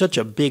 And it's such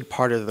a big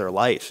part of their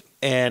life.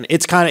 And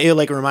it's kind of, it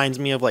like reminds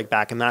me of like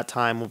back in that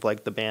time of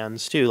like the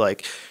bands too.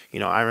 Like, you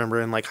know, I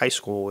remember in like high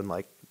school when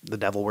like The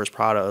Devil Wears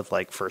Prada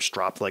like first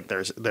dropped, like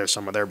there's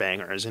some of their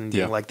bangers, and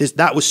being like this,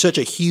 that was such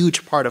a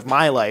huge part of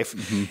my life.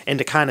 And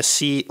to kind of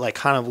see, like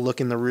kind of look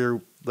in the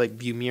rear like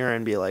view mirror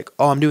and be like,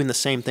 oh, I'm doing the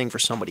same thing for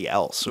somebody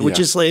else, which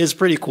is like, is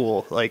pretty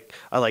cool. Like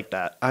I like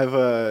that.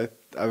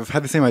 I've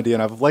had the same idea,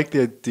 and I've liked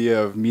the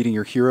idea of meeting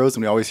your heroes.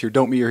 And we always hear,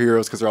 don't meet your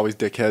heroes because they're always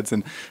dickheads.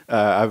 And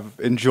I've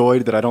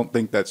enjoyed that. I don't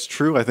think that's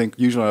true. I think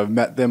usually when I've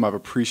met them, I've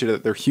appreciated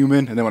that they're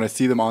human. And then when I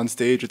see them on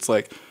stage, it's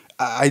like,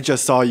 I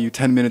just saw you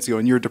 10 minutes ago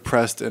and you're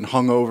depressed and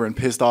hungover and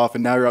pissed off,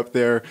 and now you're up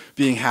there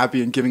being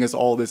happy and giving us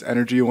all this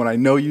energy when I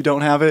know you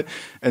don't have it.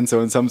 And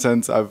so in some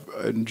sense, I've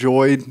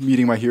enjoyed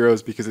meeting my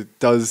heroes because it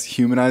does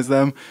humanize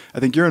them. I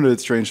think you're in a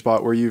strange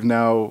spot where you've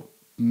now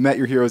met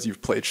your heroes,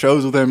 you've played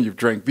shows with them, you've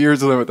drank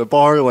beers with them at the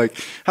bar. Like,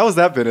 how has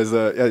that been as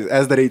that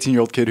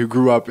 18-year-old kid who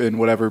grew up in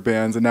whatever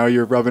bands, and now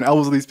you're rubbing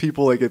elbows with these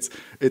people? Like,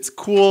 it's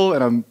cool,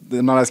 and I'm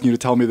not asking you to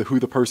tell me who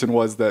the person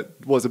was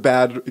that was a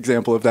bad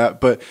example of that,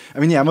 but I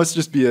mean, yeah, it must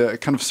just be a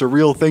kind of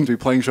surreal thing to be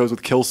playing shows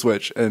with Kill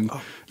Switch, and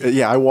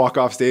I walk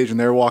off stage and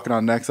they're walking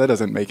on next. That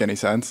doesn't make any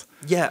sense.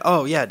 Yeah.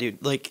 Oh yeah,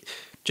 dude. Like,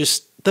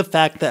 just the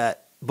fact that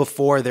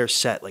before their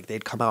set, like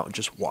they'd come out and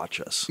just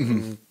watch us,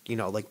 and, you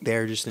know, like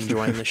they're just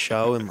enjoying the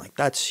show, and like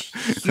that's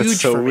huge.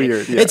 That's so for me.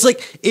 weird. Yeah. It's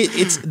like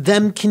it's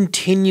them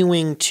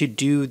continuing to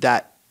do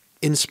that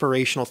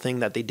inspirational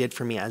thing that they did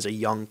for me as a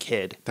young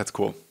kid. That's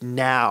cool.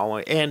 Now,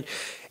 and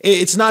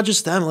it's not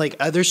just them. Like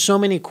there's so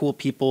many cool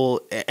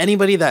people.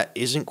 Anybody that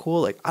isn't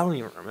cool, like I don't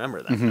even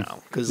remember them now,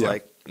 because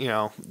like, you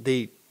know,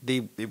 they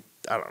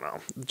I don't know.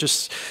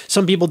 Just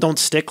some people don't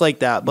stick like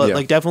that, but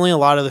like definitely a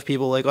lot of the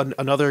people. Like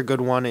another good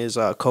one is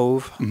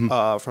Cove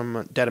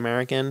from Dead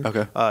American.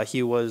 Okay,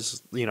 he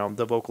was, you know,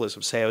 the vocalist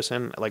of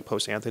Seosin, like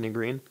post Anthony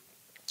Green,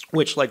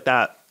 which like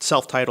that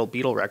self-titled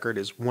Beatle record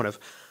is one of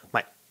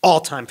my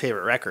all-time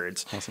favorite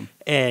records. Awesome.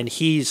 And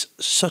he's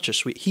such a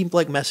sweet. He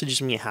like messages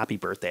me happy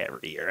birthday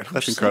every year. And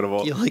That's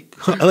incredible.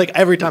 Like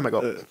every time I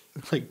go,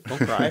 like don't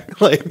cry.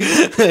 Like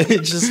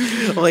it's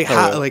just like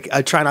how like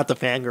I try not to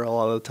fangirl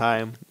all the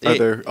time. Are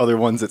there other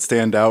ones that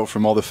stand out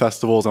from all the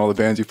festivals and all the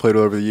bands you've played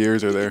with over the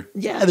years? Are there?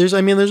 Yeah, there's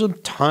a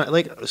ton.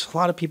 Like there's a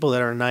lot of people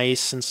that are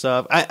nice and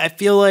stuff. I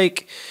feel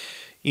like,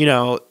 you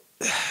know,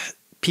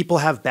 people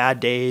have bad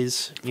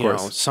days. You know,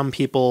 some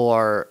people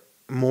are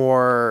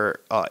more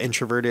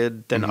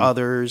introverted than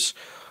others.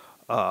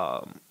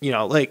 You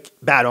know, like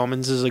Bad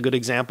Omens is a good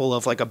example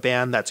of like a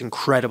band that's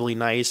incredibly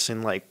nice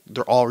and like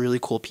they're all really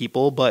cool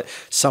people, but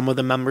some of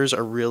the members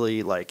are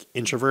really like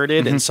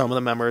introverted and some of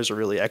the members are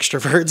really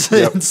extroverts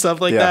and stuff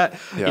like that.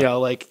 You know,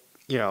 like,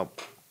 you know,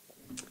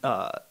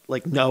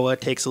 like Noah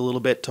takes a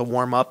little bit to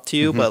warm up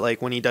to, but like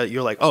when he does,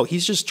 you're like, oh,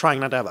 he's just trying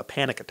not to have a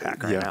panic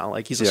attack right now.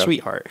 Like he's a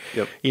sweetheart,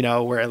 you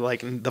know, where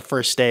like the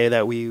first day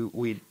that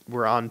we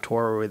were on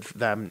tour with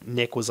them,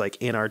 Nick was like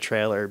in our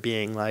trailer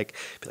being like,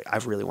 I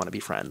really want to be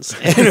friends.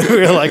 And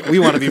we were like, we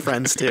want to be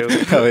friends too.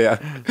 Oh yeah.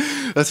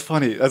 That's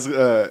funny. That's,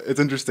 it's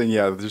interesting.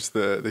 Yeah. Just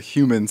the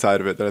human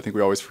side of it that I think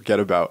we always forget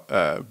about.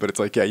 But it's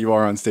like, yeah, you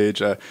are on stage.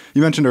 You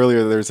mentioned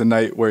earlier, there's a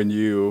night when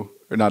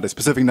or not a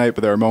specific night,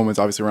 but there are moments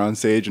obviously we're on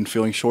stage and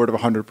feeling short of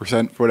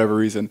 100% for whatever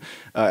reason.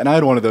 And I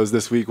had one of those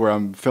this week where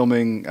I'm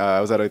filming, I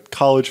was at a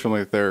college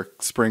filming their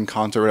spring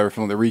concert or whatever,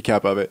 filming the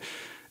recap of it.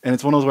 And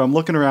it's one of those where I'm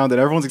looking around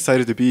and everyone's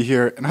excited to be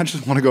here and I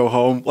just want to go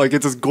home. Like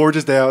it's this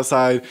gorgeous day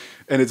outside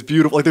and it's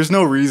beautiful. Like there's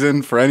no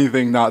reason for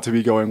anything not to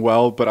be going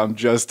well, but I'm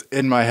just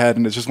in my head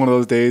and it's just one of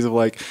those days of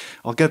like,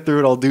 I'll get through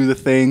it, I'll do the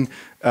thing.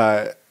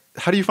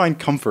 How do you find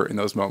comfort in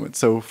those moments?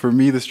 So for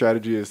me, the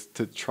strategy is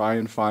to try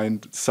and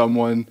find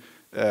someone.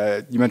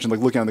 You mentioned like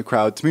looking at the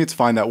crowd. To me, it's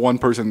find that one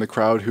person in the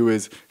crowd who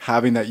is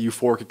having that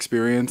euphoric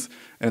experience,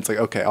 and it's like,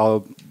 okay,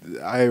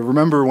 I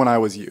remember when I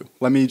was you.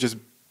 Let me just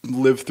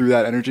live through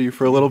that energy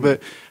for a little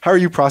bit. How are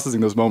you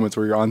processing those moments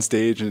where you're on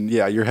stage and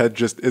your head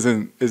just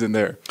isn't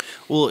there?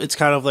 Well, it's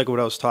kind of like what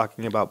I was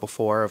talking about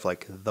before of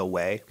like the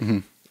way,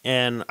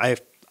 and I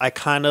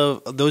kind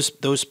of those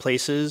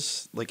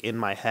places like in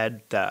my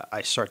head that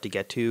I start to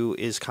get to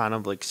is kind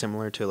of like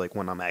similar to like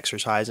when I'm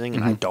exercising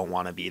and I don't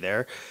want to be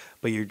there.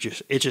 But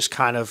it's just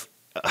kind of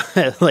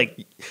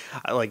like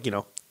you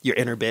know, your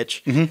inner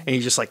bitch, and you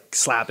just like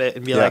slap it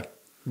and be like,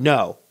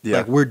 no,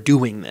 like we're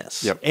doing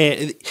this.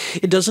 And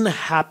it doesn't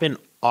happen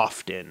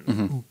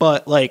often,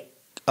 but like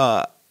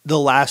the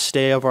last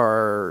day of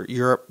our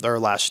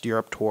last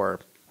Europe tour,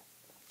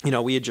 you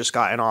know, we had just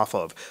gotten off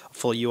of a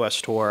full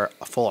US tour,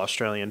 a full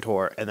Australian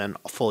tour, and then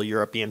a full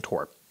European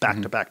tour back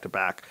to back to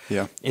back.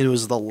 And it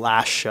was the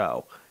last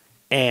show,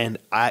 and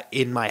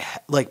in my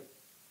like.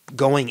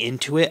 Going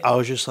into it, I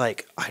was just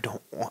like, I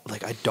don't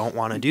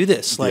want to do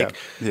this. Like,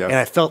 and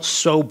I felt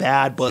so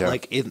bad, but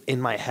like in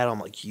my head,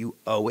 I'm like, you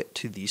owe it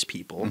to these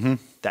people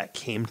that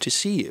came to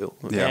see you.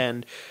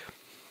 And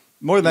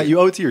more than that, you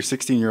owe it to your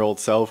 16-year-old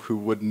self who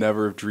would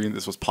never have dreamed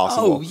this was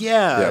possible. Oh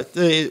yeah.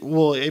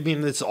 Well, I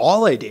mean, it's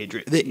all I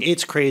daydream.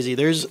 It's crazy.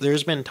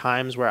 There's been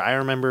times where I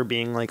remember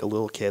being like a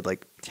little kid,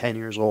 like 10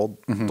 years old,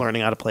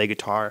 learning how to play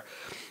guitar,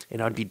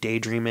 and I'd be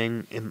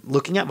daydreaming and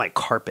looking at my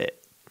carpet.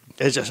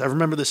 It's just, I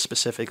remember this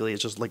specifically.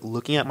 It's just like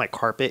looking at my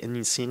carpet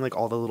and seeing like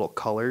all the little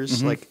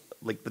colors, like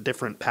the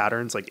different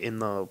patterns, like in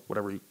the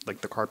whatever,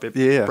 like the carpet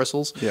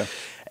bristles,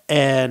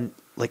 and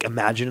like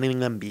imagining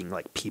them being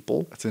like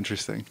people. That's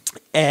interesting.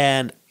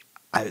 And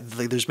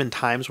there's been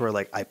times where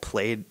like I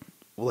played,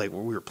 like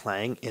where we were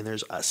playing, and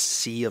there's a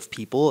sea of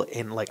people,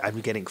 and like I'm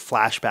getting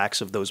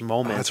flashbacks of those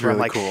moments. That's where really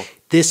I'm like, cool.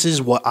 This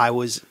is what I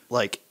was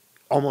like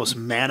almost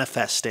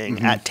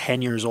manifesting at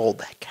 10 years old,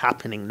 like,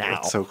 happening now.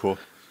 That's so cool.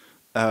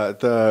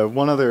 The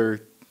one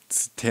other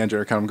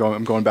tangent, or kind of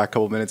I'm going back a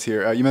couple of minutes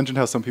here. You mentioned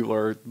how some people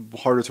are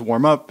harder to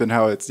warm up, and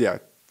how it's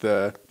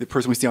the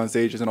person we see on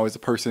stage isn't always the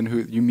person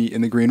who you meet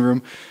in the green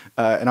room.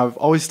 And I've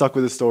always stuck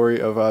with the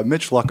story of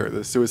Mitch Lucker,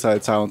 the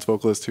Suicide Silence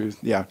vocalist, who's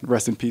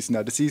rest in peace,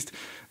 now deceased.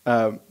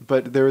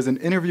 But there was an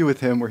interview with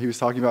him where he was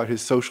talking about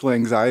his social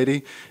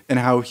anxiety and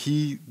how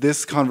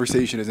this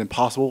conversation is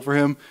impossible for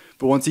him.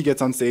 But once he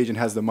gets on stage and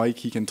has the mic,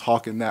 he can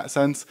talk in that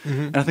sense.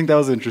 And I think that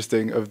was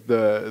interesting, of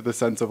the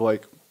sense of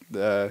like.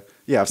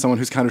 Someone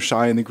who's kind of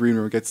shy in the green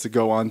room gets to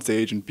go on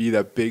stage and be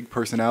that big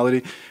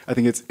personality. I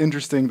think it's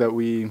interesting that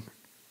we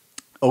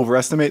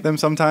overestimate them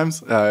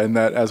sometimes, and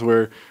that as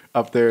we're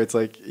up there, it's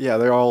like,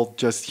 they're all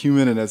just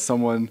human. And as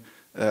someone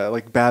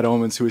like Bad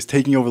Omens, who is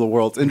taking over the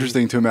world, it's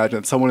interesting to imagine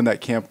that someone in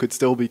that camp could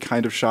still be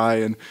kind of shy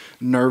and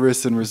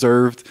nervous and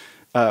reserved.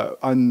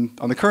 On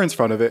the Currents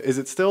front of it, is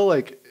it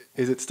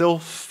still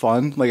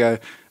fun?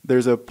 Like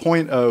there's a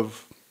point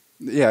of,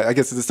 I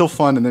guess it's still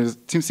fun, and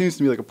there seems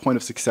to be like a point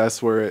of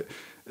success where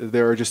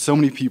there are just so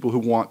many people who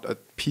want a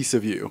piece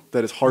of you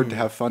that it's hard to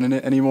have fun in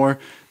it anymore.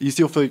 Do you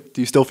still feel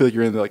like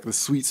you're in the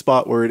sweet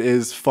spot where it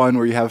is fun,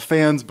 where you have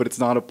fans, but it's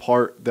not a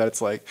part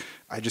that's like,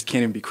 I just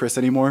can't even be Chris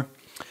anymore?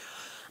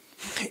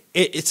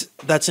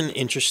 That's an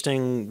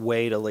interesting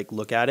way to like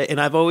look at it,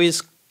 and I've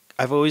always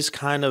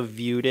kind of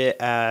viewed it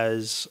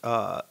as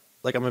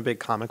like I'm a big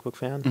comic book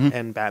fan,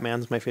 and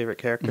Batman's my favorite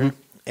character.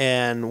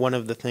 And one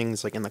of the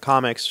things, like in the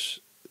comics,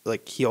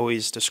 like he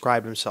always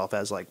described himself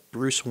as like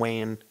Bruce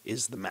Wayne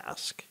is the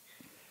mask,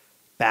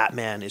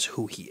 Batman is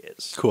who he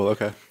is. Cool.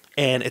 Okay.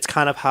 And it's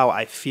kind of how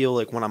I feel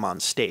like when I'm on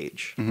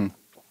stage,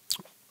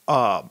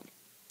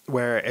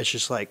 where it's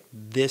just like,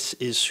 this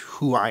is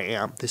who I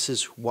am. This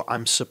is what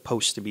I'm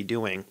supposed to be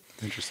doing.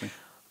 Interesting.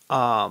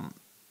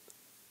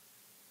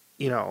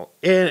 You know,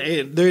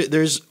 and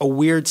there's a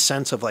weird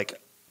sense of like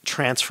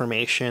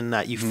transformation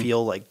that you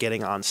feel like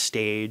getting on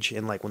stage,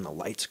 and like when the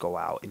lights go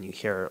out and you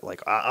hear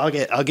like,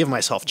 I'll give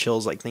myself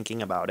chills like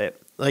thinking about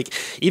it. Like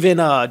even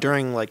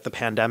during like the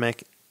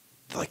pandemic,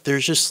 like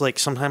there's just like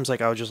sometimes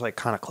like I would just like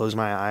kind of close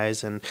my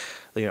eyes, and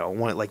you know,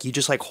 when like you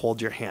just like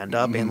hold your hand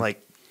up, and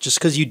like just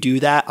because you do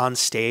that on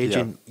stage,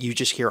 and you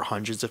just hear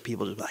hundreds of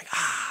people just be like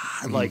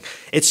and like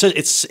it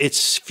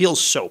feels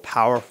so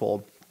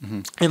powerful.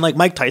 And like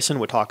Mike Tyson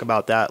would talk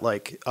about that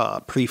like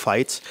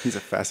pre-fights. He's a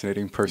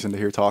fascinating person to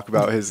hear talk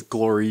about his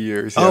glory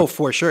years. Oh,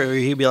 for sure.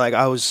 He'd be like,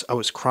 I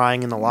was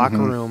crying in the locker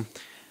room,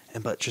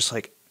 but just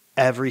like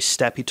every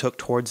step he took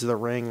towards the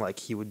ring, like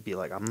he would be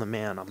like, I'm the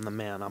man, I'm the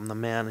man, I'm the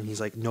man. And he's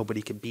like,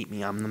 nobody could beat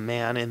me, I'm the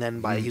man. And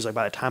then he's like,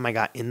 by the time I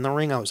got in the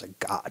ring, I was like,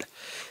 God.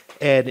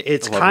 And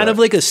it's kind of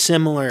like a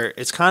similar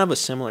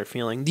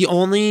feeling. The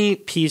only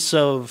piece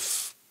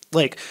of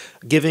like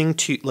giving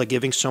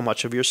so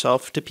much of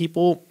yourself to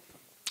people,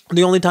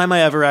 the only time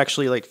I ever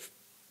actually like,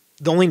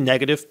 the only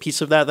negative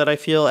piece of that I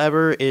feel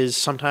ever is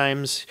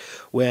sometimes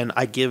when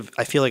I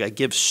feel like I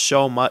give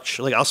so much,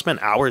 like I'll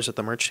spend hours at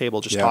the merch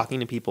table just talking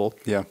to people.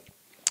 Yeah.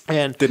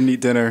 And didn't eat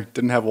dinner,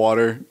 didn't have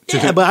water.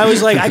 Yeah, but I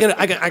was like, I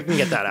can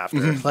get that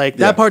after. Like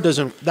that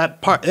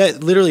part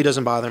literally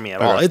doesn't bother me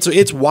at all.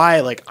 It's why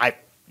like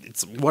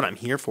it's what I'm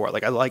here for.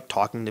 Like I like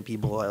talking to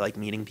people, I like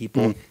meeting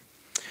people.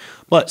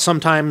 But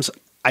sometimes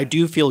I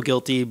do feel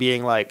guilty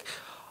being like,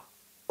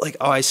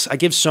 oh, I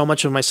give so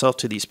much of myself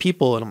to these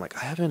people, and I'm like,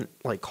 I haven't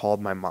like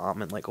called my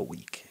mom in like a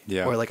week,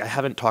 or like I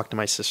haven't talked to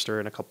my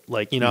sister in a couple,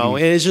 like, you know,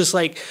 and it's just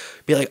like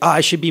be like, oh,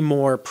 I should be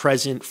more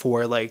present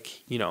for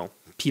like, you know,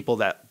 people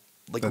that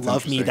like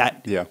love me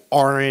that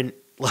aren't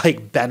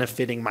like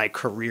benefiting my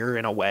career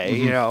in a way,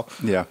 you know.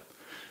 Yeah.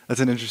 That's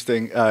an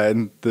interesting,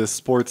 in the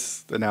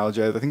sports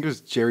analogy, I think it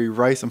was Jerry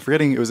Rice. I'm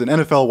forgetting, it was an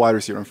NFL wide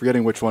receiver. I'm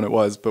forgetting which one it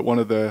was, but one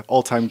of the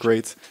all-time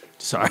greats.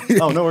 Sorry.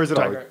 Oh, no worries at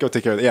all. Go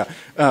take care of that.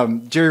 Yeah.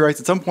 Jerry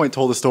Rice at some point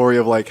told a story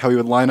of like how he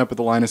would line up at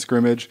the line of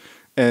scrimmage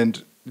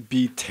and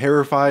be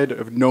terrified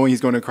of knowing he's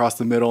going across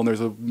the middle and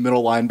there's a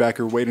middle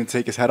linebacker waiting to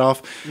take his head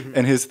off.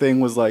 And his thing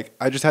was like,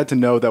 I just had to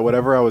know that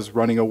whatever I was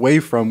running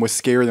away from was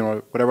scarier than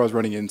whatever I was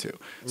running into.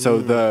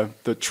 So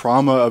the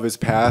trauma of his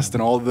past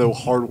and all the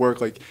hard work,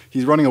 like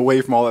he's running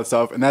away from all that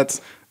stuff, and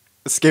that's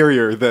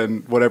scarier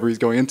than whatever he's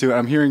going into. And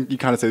I'm hearing you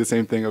kind of say the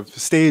same thing of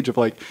stage, of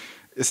like,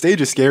 stage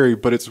is scary,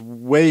 but it's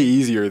way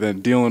easier than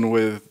dealing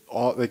with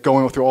all, like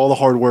going through all the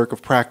hard work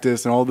of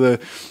practice and all the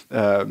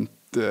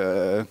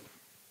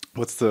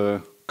what's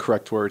the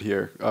correct word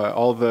here?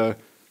 All the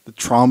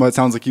trauma, it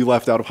sounds like you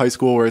left out of high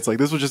school, where it's like,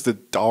 this was just a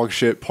dog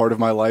shit part of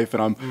my life,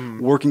 and I'm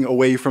working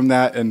away from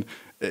that. And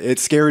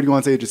it's scary to go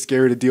on stage. It's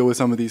scary to deal with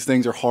some of these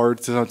things. Are hard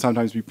to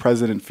sometimes be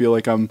present and feel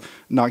like I'm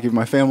not giving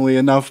my family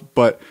enough,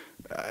 but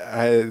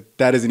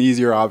that is an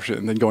easier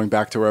option than going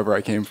back to wherever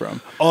I came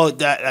from. Oh,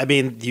 I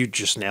mean, you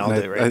just nailed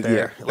it right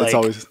there. Yeah, like, it's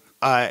always,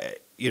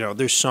 you know,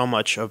 there's so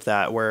much of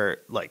that where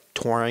like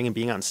touring and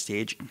being on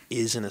stage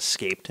is an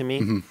escape to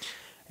me.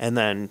 And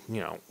then,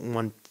 you know,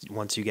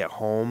 once you get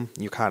home,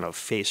 you're kind of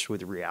faced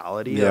with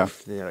reality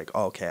of, you're like,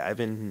 oh, okay, I've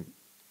been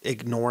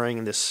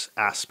ignoring this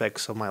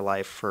aspects of my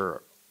life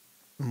for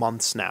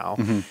months now,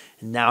 and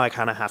now I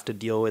kind of have to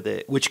deal with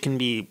it, which can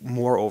be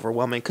more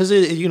overwhelming because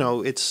you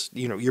know, it's,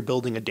 you know, you're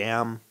building a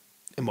dam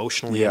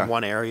emotionally in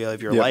one area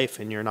of your life,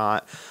 and you're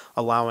not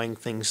allowing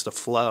things to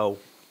flow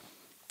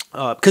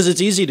because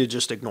it's easy to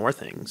just ignore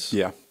things.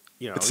 You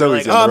know, it's so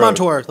like, oh, I'm on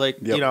tour,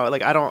 like you know,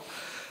 like I don't,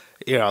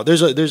 you know,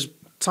 there's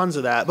tons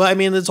of that, but I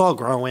mean, it's all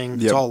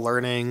growing, it's all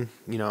learning,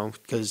 you know,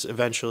 because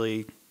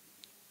eventually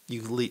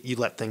you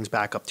let things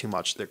back up too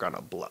much, they're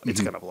gonna blow.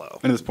 It's gonna blow.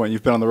 And at this point,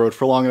 you've been on the road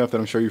for long enough that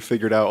I'm sure you've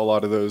figured out a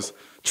lot of those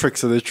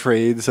tricks of the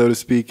trade, so to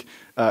speak.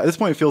 At this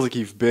point, it feels like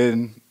you've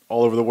been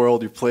all over the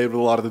world. You've played with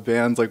a lot of the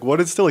bands. Like, what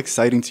is still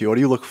exciting to you? What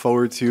do you look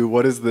forward to?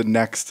 What is the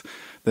next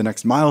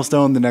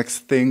milestone, the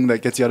next thing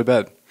that gets you out of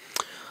bed?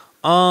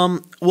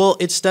 Well,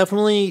 it's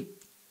definitely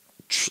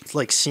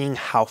like seeing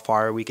how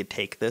far we could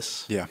take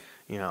this. Yeah.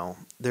 You know,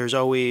 there's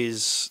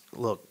always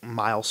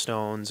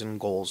milestones and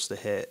goals to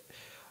hit.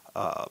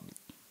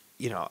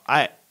 You know,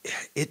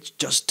 it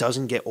just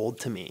doesn't get old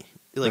to me.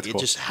 Like, it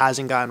just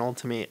hasn't gotten old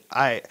to me.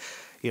 I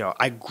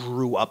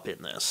grew up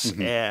in this,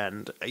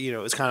 and you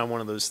know, it's kind of one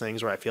of those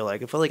things where I feel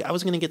like if I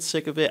was gonna get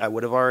sick of it, I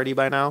would have already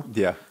by now.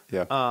 Yeah.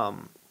 I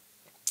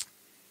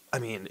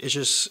mean, it's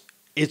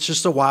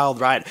just a wild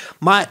ride.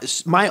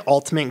 My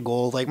ultimate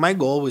goal, like my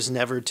goal was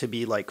never to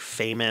be like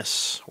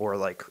famous or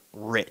like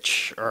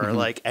rich or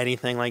like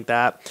anything like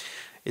that.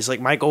 It's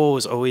like my goal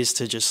was always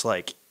to just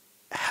like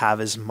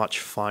have as much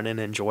fun and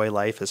enjoy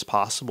life as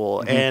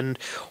possible. And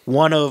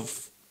one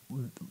of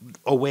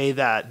a way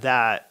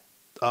that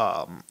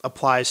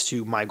applies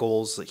to my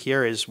goals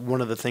here is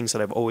one of the things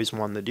that I've always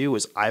wanted to do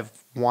is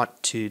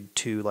want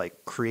to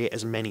like create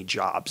as many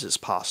jobs as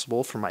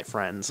possible for my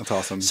friends. That's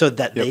awesome. So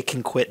that they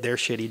can quit their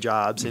shitty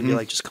jobs and be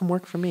like, just come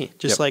work for me.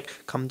 Just like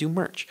come do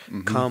merch.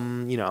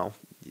 Come,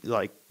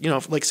 like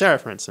Sarah,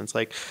 for instance,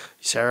 like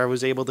Sarah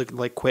was able to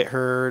like quit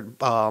her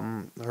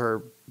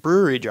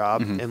brewery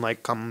job and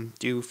like come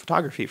do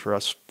photography for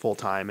us full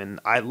time. And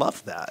I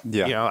love that.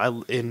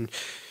 Yeah.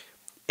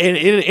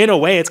 In a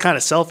way, it's kind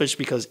of selfish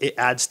because it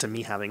adds to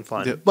me having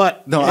fun. Yeah.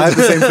 But no, I have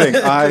the same thing.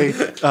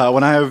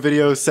 When I have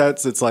video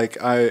sets, it's like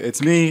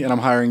it's me, and I'm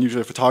hiring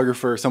usually a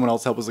photographer. Someone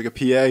else help as like a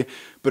PA.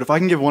 But if I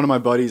can give one of my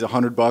buddies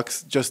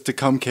 $100 just to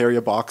come carry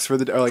a box for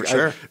the day, like,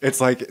 sure.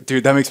 It's like,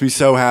 dude, that makes me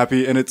so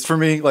happy. And it's for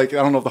me, like,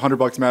 I don't know if the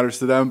 $100 matters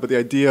to them, but the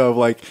idea of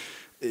like,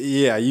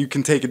 yeah, you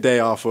can take a day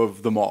off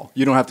of the mall.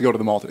 You don't have to go to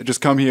the mall. Just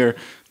come here,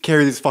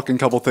 carry these fucking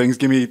couple things,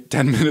 give me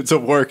 10 minutes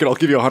of work, and I'll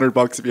give you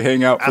 $100 if you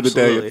hang out for the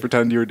day and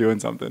pretend you were doing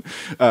something.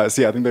 So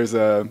yeah, I think there's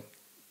a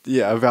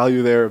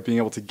value there of being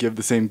able to give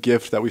the same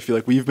gift that we feel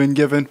like we've been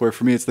given, where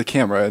for me it's the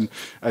camera. And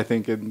I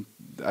think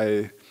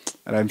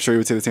and I'm sure you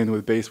would say the same thing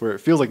with bass, where it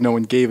feels like no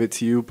one gave it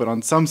to you, but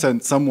on some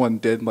sense, someone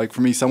did. Like for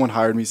me, someone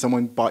hired me,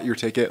 someone bought your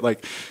ticket,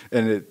 like,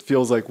 and it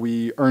feels like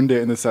we earned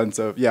it in the sense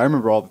of, yeah, I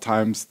remember all the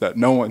times that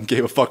no one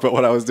gave a fuck about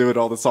what I was doing,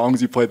 all the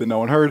songs you played that no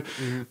one heard.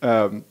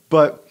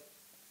 But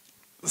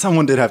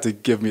someone did have to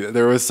give me that.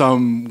 There was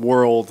some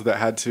world that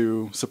had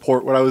to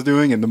support what I was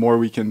doing, and the more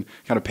we can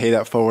kind of pay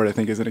that forward, I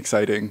think is an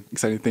exciting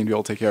thing to be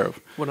able to take care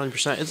of.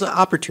 100%. It's the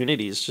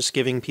opportunities, just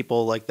giving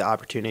people like the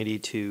opportunity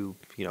to,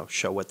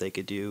 show what they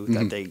could do,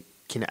 that they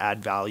can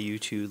add value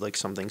to like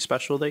something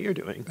special that you're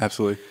doing.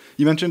 Absolutely.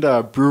 You mentioned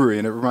brewery,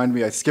 and it reminded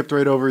me, I skipped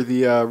right over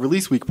the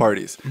release week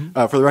parties.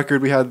 For the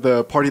record, we had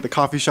the party at the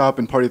coffee shop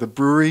and party at the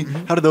brewery.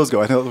 How did those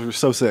go? I thought those were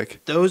so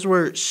sick. Those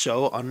were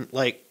so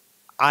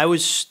I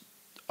was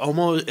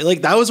almost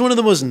like, that was one of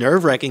the most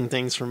nerve-wracking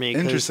things for me.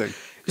 Interesting.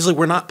 Because like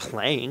we're not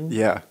playing.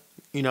 Yeah.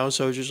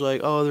 So it's just like,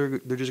 oh,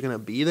 they're just gonna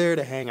be there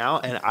to hang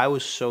out, and I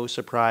was so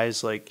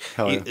surprised. Like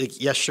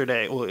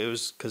yesterday, well, it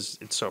was because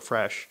it's so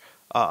fresh.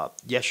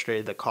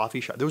 Yesterday, the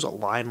coffee shop, there was a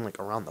line like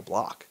around the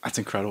block. That's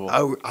incredible.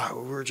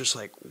 We were just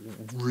like,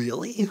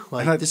 really?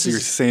 Like this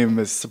is same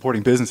as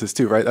supporting businesses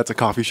too, right? That's a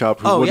coffee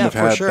shop who wouldn't have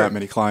had that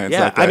many clients.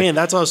 Yeah, I mean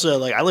that's also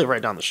like I live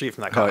right down the street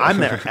from that coffee. I'm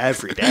there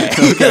every day.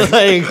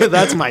 Like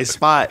that's my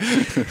spot,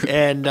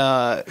 and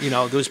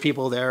those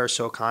people there are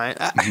so kind.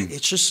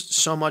 It's just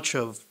so much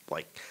of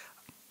like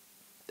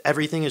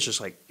everything is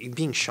just like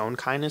being shown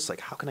kindness. Like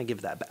how can I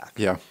give that back?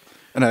 Yeah.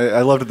 And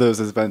I loved those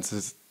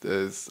events.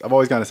 As I've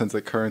always gotten a sense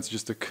that Current's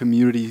just a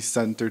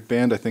community-centered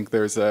band. I think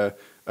there's a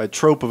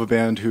trope of a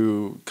band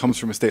who comes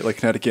from a state like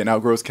Connecticut and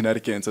outgrows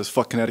Connecticut and says,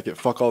 fuck Connecticut,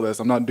 fuck all this,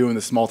 I'm not doing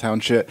this small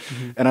town shit.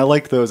 And I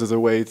like those as a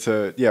way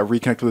to,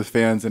 reconnect with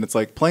fans. And it's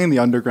like playing the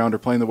Underground or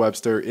playing the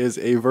Webster is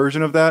a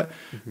version of that.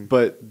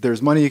 But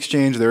there's money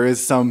exchange, there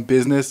is some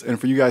business. And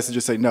for you guys to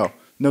just say, no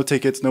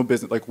tickets, no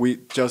business. Like, we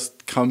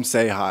just come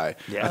say hi.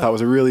 Yeah. I thought it was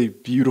a really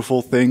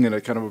beautiful thing and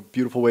a kind of a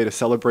beautiful way to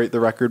celebrate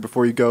the record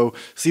before you go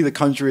see the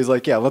country. Is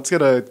like, let's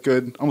get a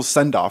good almost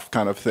send-off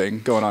kind of thing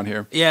going on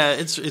here. Yeah,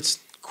 it's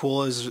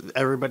cool. As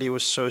everybody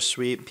was so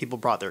sweet. People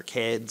brought their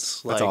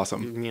kids. That's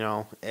awesome.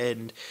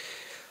 And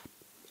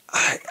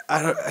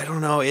I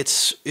don't know.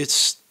 It's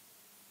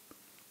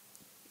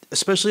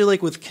especially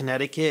like with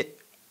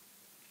Connecticut.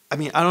 I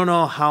mean, I don't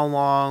know how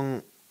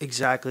long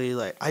exactly,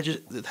 like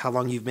how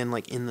long you've been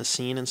like in the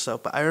scene and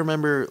stuff, but I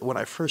remember when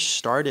I first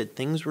started,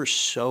 things were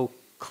so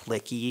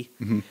cliquey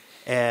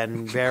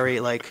and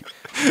very like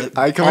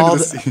I come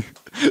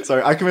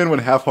in when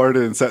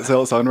Half-Hearted and Set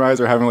Sail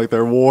Sunrise are having like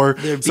their war.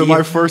 So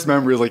my first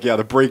memory is like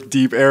the Break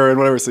Deep era and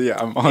whatever. So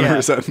I'm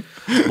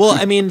 100%. Well,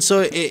 I mean,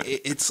 so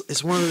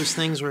it's one of those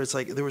things where it's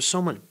like there was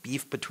so much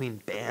beef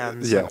between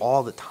bands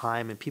all the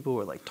time, and people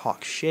would like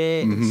talk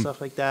shit and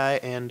stuff like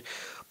that.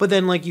 But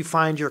then like you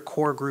find your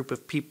core group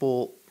of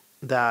people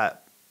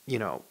that,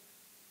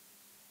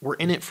 were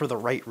in it for the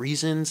right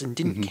reasons and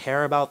didn't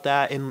care about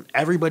that. And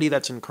everybody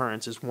that's in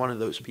Currents is one of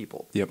those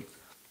people. Yep.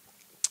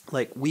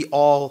 Like we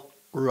all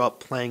grew up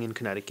playing in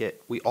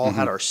Connecticut. We all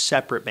had our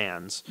separate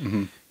bands.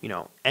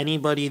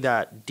 Anybody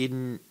that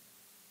didn't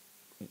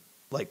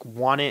like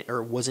want it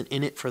or wasn't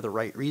in it for the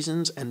right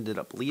reasons ended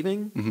up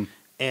leaving.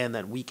 And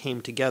then we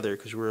came together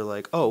because we were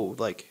like, oh,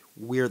 like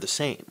we're the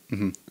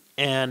same.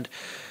 And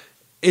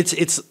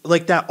it's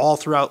like that all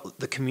throughout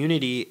the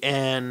community,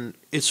 and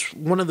it's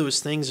one of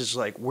those things. Is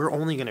like we're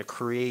only going to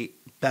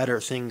create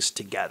better things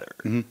together.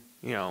 Bringing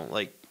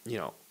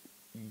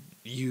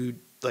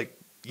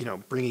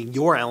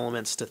your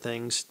elements to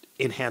things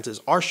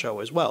enhances our show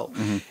as well,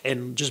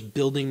 and just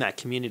building that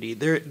community.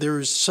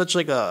 There's such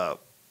like a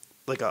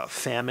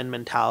famine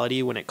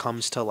mentality when it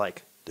comes to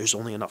like there's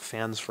only enough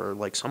fans for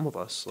like some of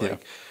us.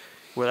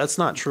 Well, that's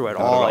not true at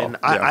all. And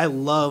I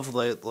love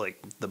like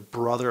the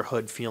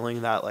brotherhood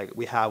feeling that like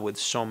we have with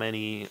so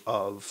many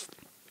of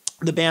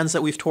the bands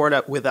that we've toured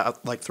up with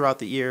like throughout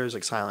the years,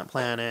 like Silent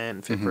Planet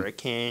and Fit for a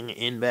King,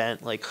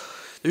 Invent, like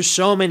there's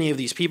so many of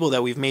these people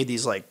that we've made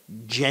these like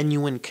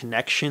genuine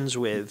connections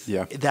with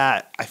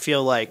that I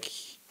feel like,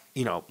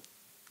 you know,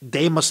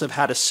 they must have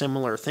had a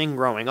similar thing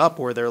growing up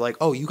where they're like,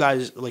 oh, you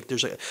guys, like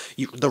there's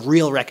the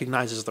real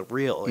recognizes the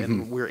real,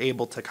 and we're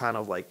able to kind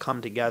of like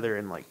come together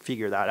and like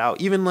figure that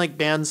out. Even like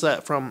bands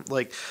that from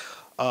like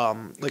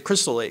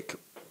Crystal Lake,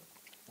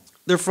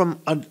 they're from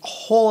a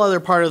whole other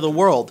part of the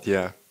world.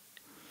 Yeah.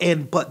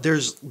 But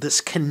there's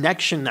this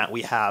connection that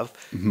we have,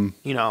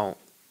 you know,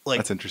 like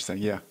that's interesting.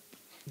 Yeah.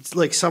 It's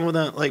like some of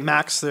them, like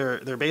Max,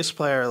 their bass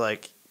player,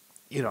 like,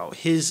 you know,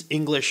 his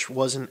English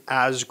wasn't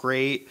as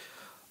great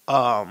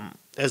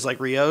as like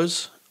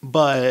Rio's,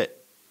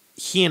 but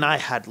he and I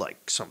had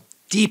like some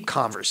deep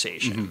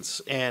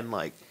conversations and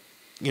like,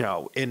 you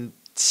know, and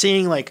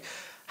seeing like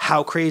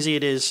how crazy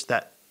it is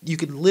that you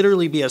can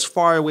literally be as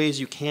far away as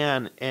you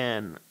can,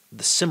 and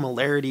the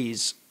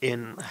similarities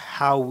in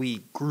how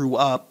we grew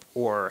up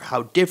or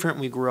how different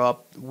we grew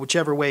up,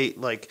 whichever way,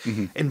 like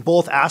in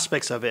both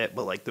aspects of it,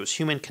 but like those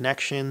human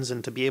connections,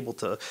 and to be able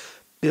to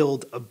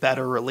build a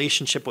better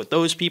relationship with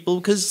those people.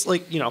 Because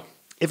like, you know,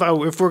 if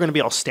we're going to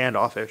be all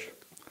standoffish,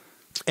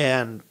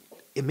 and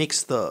it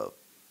makes the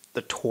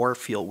tour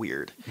feel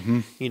weird,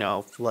 you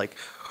know, like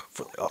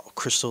for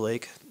Crystal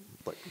Lake,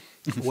 like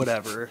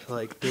whatever,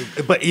 like,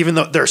 but even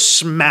though they're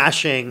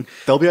smashing,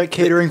 they'll be at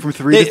catering from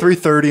 3 to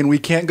 3:30, and we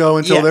can't go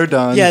until they're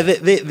done. Yeah,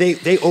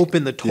 they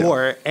open the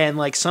tour, and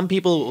like some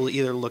people will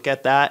either look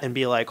at that and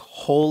be like,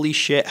 "Holy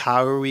shit,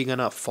 how are we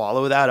gonna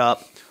follow that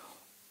up?"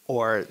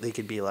 Or they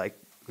could be like,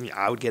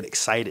 I would get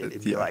excited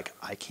and be like,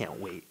 "I can't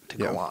wait to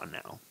go on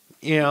now,"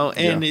 you know.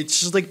 And it's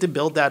just like to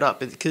build that up,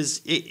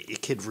 because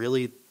it could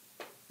really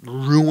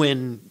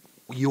ruin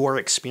your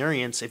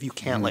experience if you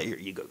can't let your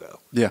ego go.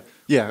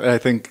 Yeah, and I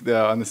think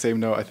on the same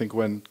note, I think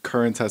when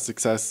Currents has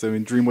success, I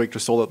mean, Dreamwake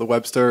just sold out the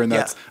Webster, and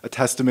that's a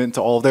testament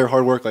to all of their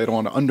hard work. I don't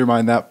want to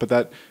undermine that, but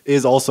that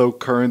is also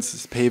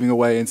Currents paving a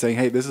way and saying,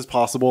 hey, this is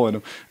possible.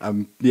 And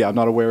I'm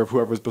not aware of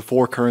whoever was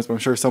before Currents, but I'm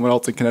sure someone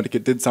else in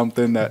Connecticut did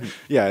something that,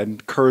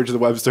 encouraged the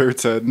Webster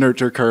to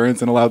nurture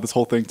Currents and allowed this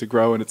whole thing to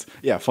grow. And it's,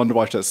 fun to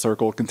watch that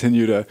circle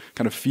continue to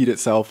kind of feed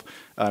itself.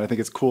 And I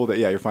think it's cool that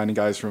you're finding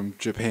guys from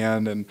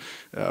Japan and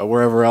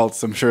wherever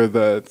else. I'm sure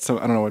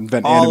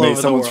Invent all Anime,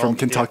 someone's from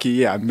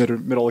Kentucky,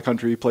 middle of the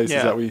country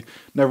places that we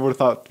never would have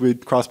thought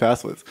we'd cross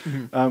paths with.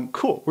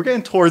 Cool. We're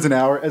getting towards an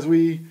hour. As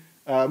we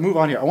move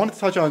on here, I wanted to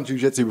touch on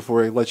jiu-jitsu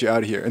before I let you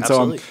out of here. And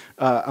Absolutely.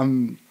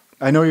 so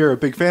I know you're a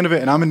big fan of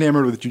it, and I'm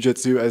enamored with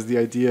jiu-jitsu as the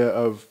idea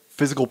of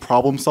physical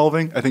problem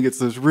solving. I think it's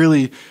this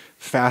really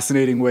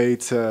fascinating way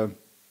to,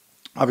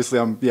 obviously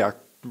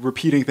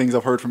repeating things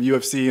I've heard from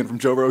UFC and from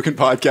Joe Rogan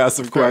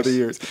podcasts throughout the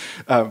years.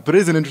 But it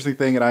is an interesting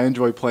thing, and I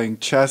enjoy playing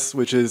chess,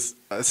 which is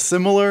a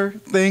similar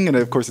thing. And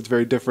of course, it's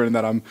very different in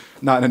that I'm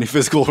not in any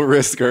physical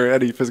risk or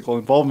any physical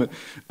involvement.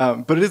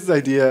 But it is the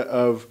idea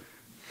of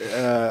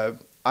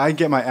I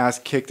get my ass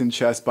kicked in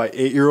chess by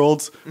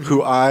 8-year-olds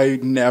who I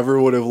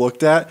never would have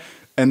looked at.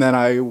 And then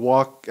I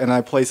walk and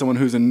I play someone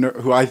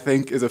who I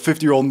think is a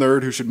 50-year-old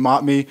nerd who should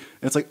mop me. And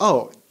it's like,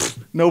 oh,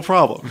 no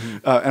problem.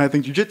 And I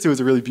think jiu-jitsu is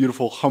a really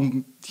beautiful,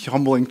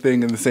 humbling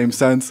thing in the same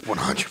sense.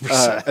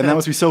 100%. And that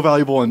must be so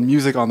valuable in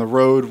music on the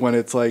road when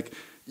it's like,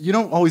 you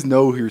don't always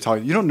know who you're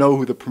talking to. You don't know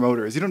who the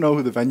promoter is. You don't know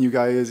who the venue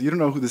guy is. You don't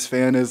know who this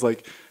fan is.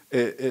 Like,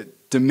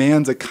 it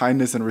demands a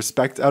kindness and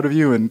respect out of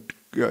you, and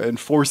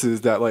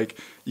enforces that, like,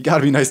 you got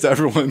to be nice to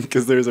everyone,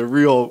 because there's a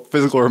real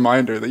physical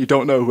reminder that you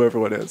don't know who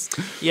everyone is.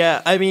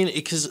 Yeah, I mean,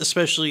 because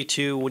especially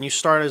too, when you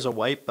start as a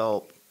white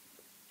belt,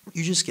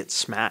 you just get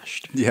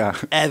smashed. Yeah.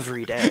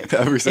 Every day.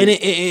 And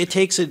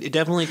it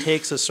definitely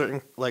takes a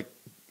certain, like,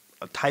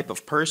 a type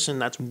of person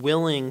that's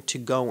willing to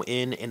go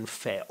in and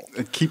fail.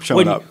 And keep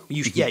showing up.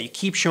 You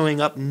keep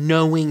showing up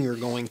knowing you're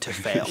going to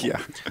fail.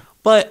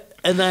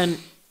 And then,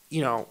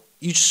 you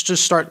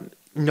just start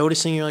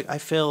noticing, you're like, I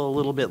fail a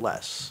little bit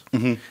less.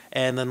 And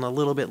then a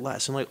little bit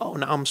less. And like, oh,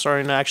 now I'm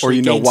starting to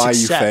actually gain why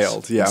success. You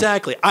failed. Yeah.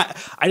 Exactly.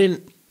 I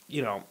didn't,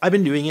 I've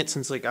been doing it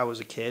since like I was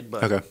a kid,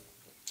 but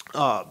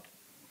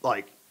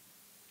like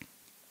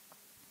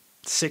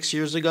 6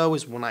 years ago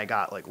is when I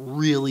got like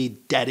really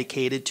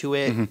dedicated to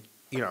it,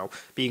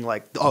 being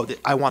like, oh,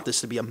 I want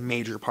this to be a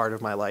major part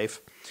of my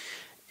life.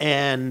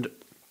 And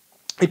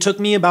it took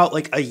me about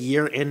like a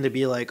year in to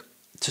be like,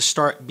 to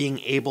start being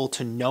able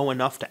to know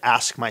enough to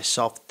ask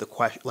myself the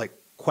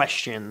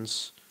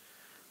questions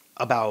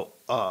about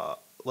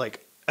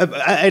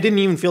I didn't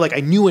even feel like I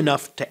knew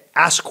enough to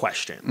ask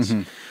questions.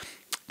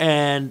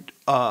 And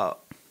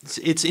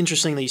it's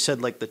interesting that you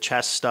said like the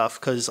chess stuff,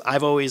 because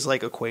I've always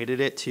like equated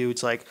it to,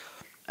 it's like,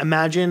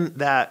 imagine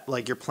that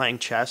like you're playing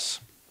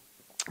chess,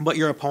 but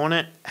your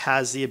opponent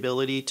has the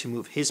ability to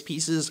move his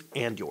pieces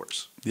and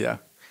yours. Yeah.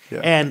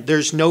 And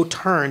there's no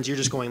turns. You're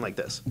just going like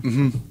this.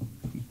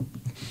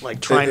 Like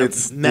trying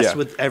to mess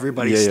with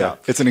everybody's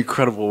stuff. It's an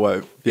incredible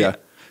way. Yeah.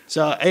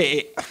 So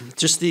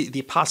just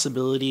the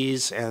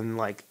possibilities and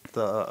like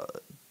the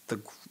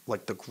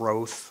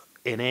growth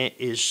in it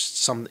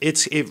is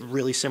it's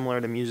really similar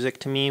to music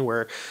to me,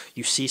 where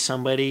you see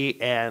somebody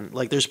and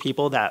like there's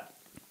people that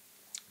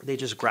they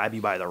just grab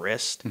you by the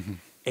wrist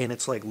and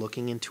it's like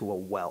looking into a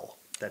well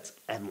that's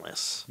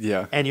endless.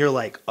 Yeah. And you're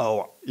like,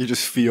 oh, you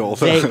just feel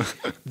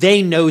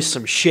they know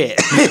some shit.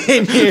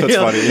 And that's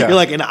funny. Yeah. You're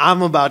like, and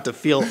I'm about to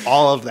feel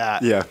all of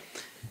that. Yeah.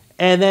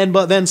 And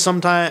then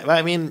sometimes,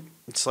 I mean,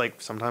 it's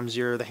like sometimes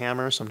you're the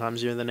hammer,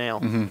 sometimes you're the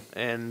nail,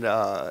 and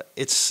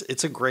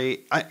it's a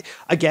great.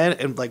 Again,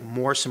 and like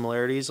more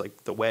similarities,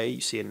 like the way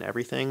you see it in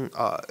everything.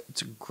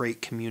 It's a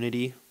great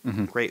community,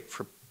 great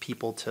for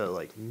people to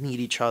like meet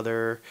each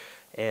other,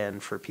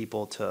 and for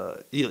people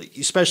to,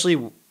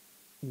 especially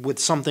with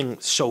something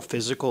so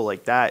physical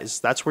like that,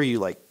 that's where you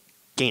like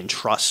gain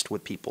trust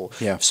with people.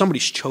 Yeah, if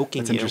somebody's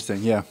choking. That's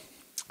interesting. Yeah,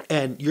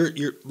 and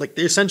you're like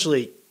they're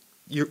essentially.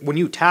 When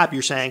you tap,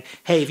 you're saying,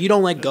 hey, if you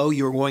don't let go,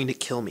 you're going to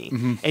kill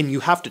me. And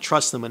you have to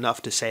trust them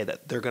enough to say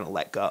that they're going to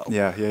let go.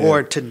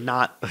 Or to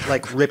not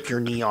like rip your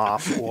knee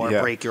off or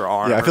break your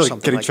arm. Yeah, I feel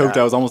like getting choked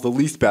out is almost the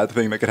least bad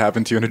thing that could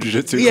happen to you in a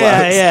jiu-jitsu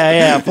class.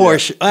 Yeah, for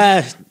sure.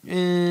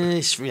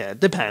 Yeah, it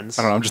depends.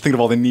 I don't know. I'm just thinking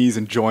of all the knees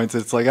and joints.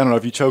 It's like, I don't know,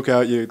 if you choke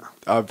out,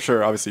 I'm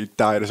sure obviously you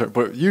die at a certain,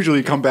 but usually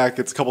you come back,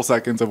 it's a couple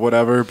seconds of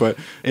whatever, but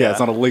it's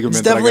not a ligament.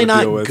 It's definitely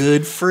not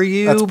good for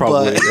you. That's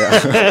probably,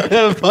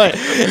 but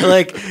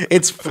like,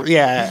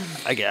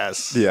 I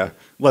guess. Yeah.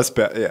 Less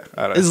bad. Yeah.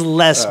 I don't know. It's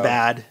less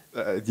bad.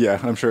 Yeah,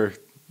 I'm sure.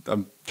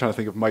 I'm trying to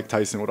think if Mike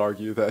Tyson would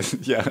argue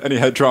that, any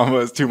head trauma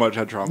is too much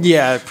head trauma.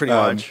 Yeah, pretty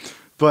much.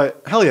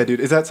 But hell yeah, dude.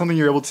 Is that something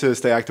you're able to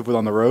stay active with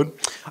on the road?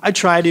 I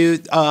try to.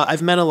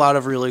 I've met a lot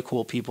of really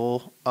cool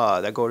people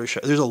that go to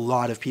shows. There's a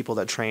lot of people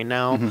that train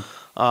now.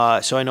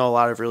 So I know a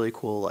lot of really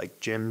cool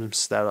like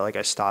gyms that like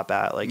I stop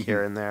at like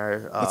here and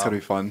there. That's gotta be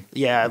fun.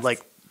 Yeah,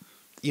 like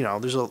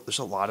there's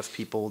a lot of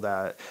people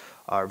that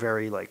are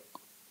very like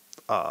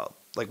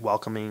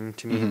welcoming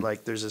to me.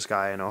 Like there's this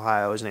guy in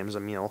Ohio. His name is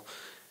Emil,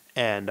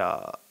 and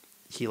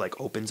he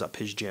like opens up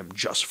his gym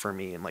just for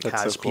me and like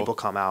That's has so cool. people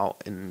come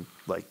out and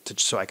like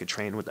so I could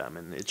train with them,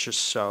 and it's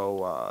just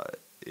so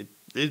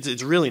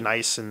it's really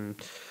nice and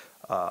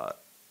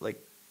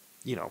like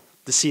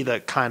to see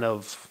the kind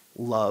of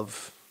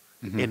love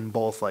in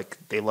both, like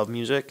they love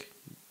music,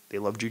 they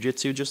love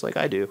jiu-jitsu just like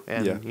I do,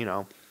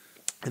 and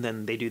and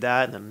then they do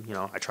that, and then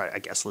I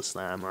guest list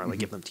them or like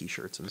give them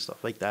T-shirts and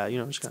stuff like that.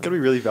 Just it's gonna be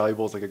really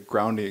valuable as like a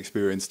grounding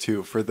experience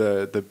too for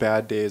the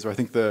bad days. Or I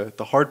think the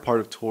hard part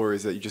of tour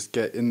is that you just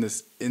get in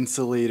this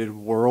insulated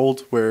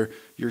world where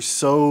you're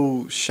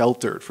so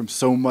sheltered from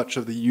so much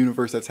of the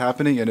universe that's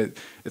happening, and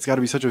it's got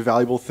to be such a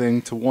valuable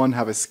thing to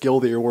have a skill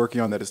that you're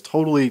working on that is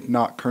totally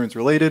not currents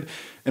related,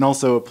 and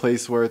also a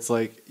place where it's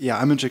like,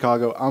 I'm in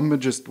Chicago, I'm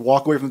gonna just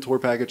walk away from the tour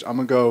package, I'm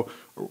gonna go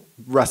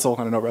wrestle.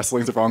 I don't know,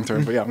 wrestling's the wrong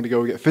term, but I'm gonna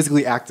go get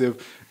physically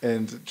active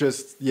and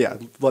just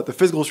let the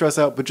physical stress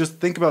out, but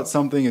just think about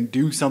something and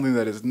do something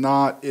that is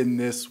not in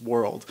this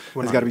world.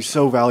 100%. It's got to be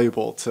so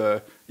valuable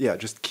to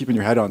just keeping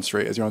your head on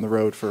straight as you're on the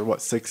road for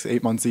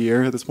 6-8 months a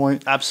year at this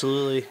point.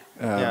 Absolutely.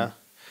 And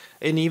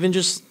even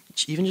just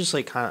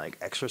like kind of like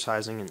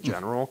exercising in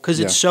general, because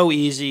it's so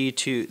easy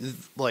to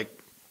like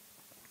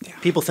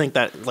people think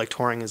that like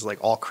touring is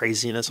like all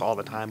craziness all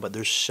the time, but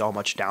there's so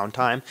much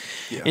downtime,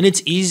 and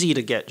it's easy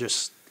to get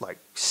just like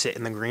sit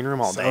in the green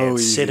room all day,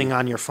 sitting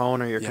on your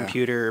phone or your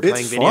computer or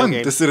playing video games. It's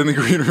fun to sit in the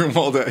green room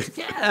all day.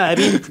 I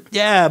mean,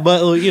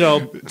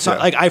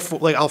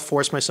 but like I'll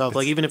force myself,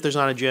 like even if there's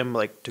not a gym,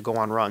 like to go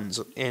on runs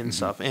and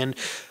stuff. And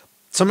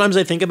sometimes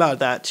I think about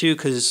that too,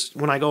 because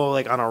when I go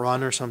like on a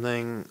run or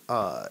something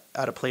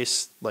at a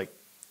place like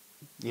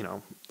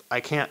I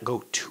can't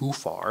go too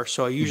far,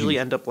 so I usually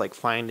end up like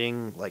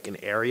finding like an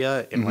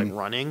area and like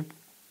running,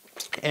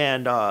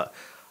 and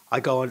I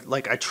go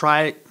like I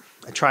try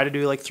to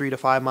do like 3 to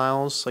 5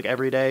 miles like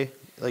every day,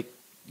 like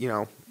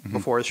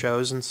before the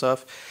shows and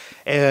stuff,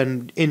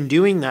 and in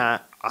doing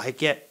that I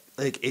get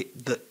like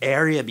the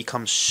area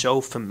becomes so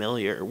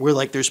familiar. Where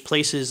like there's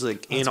places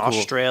like in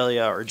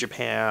Australia or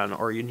Japan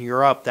or in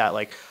Europe that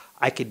like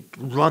I could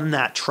run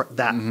that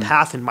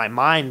path in my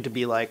mind to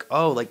be like,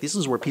 oh, like this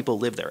is where people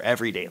live their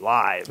everyday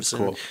lives. That's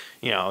cool.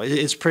 And,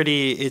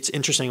 it's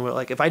interesting. But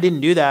like if I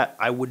didn't do that,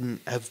 I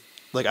wouldn't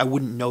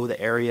know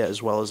the area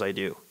as well as I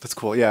do. That's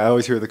cool. Yeah, I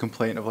always hear the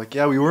complaint of like,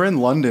 we were in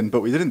London,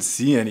 but we didn't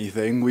see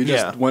anything. We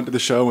just went to the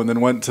show and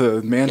then went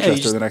to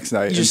Manchester the next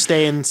night. You just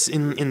stay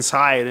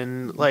inside,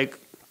 and like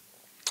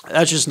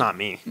that's just not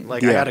me.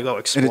 Like I got to go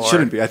explore. And it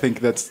shouldn't be. I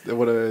think that's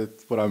what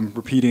I'm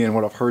repeating and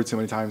what I've heard so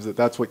many times,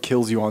 that's what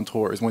kills you on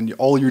tour is when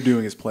all you're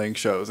doing is playing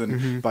shows.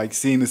 And by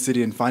seeing the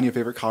city and finding a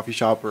favorite coffee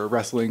shop or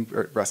wrestling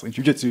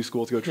jiu-jitsu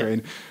school to go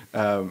train,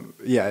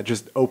 it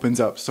just opens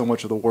up so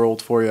much of the world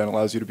for you and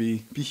allows you to be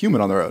human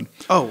on the road.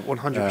 Oh,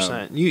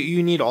 100%.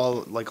 You need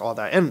all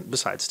that. And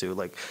besides too,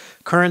 like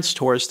Currents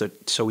tours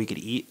so we could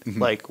eat.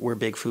 Like we're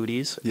big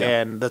foodies,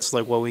 and that's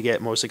like what we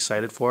get most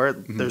excited for.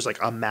 There's like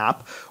a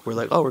map. We're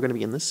like, oh, we're gonna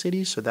be in this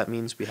city, so that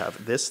means we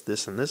have this,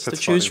 and this to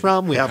choose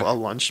from. We have a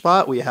lunch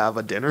spot, we have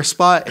a dinner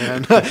spot,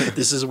 and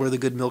this is where the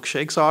good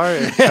milkshakes are.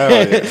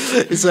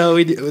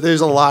 So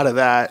there's a lot of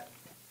that.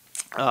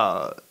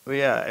 But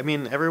yeah, I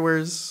mean,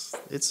 everywhere's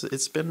it's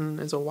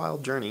a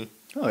wild journey.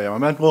 Oh yeah, my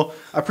man. Well,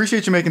 I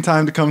appreciate you making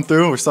time to come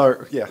through. We're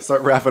start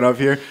wrapping up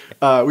here.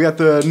 We got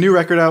the new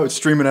record out. It's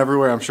streaming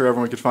everywhere. I'm sure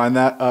everyone could find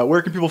that.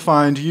 Where can people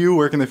find you?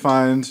 Where can they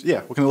find?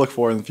 Yeah, what can they look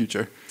for in the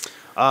future?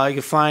 You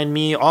can find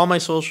me. All my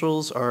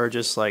socials are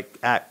just like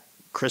at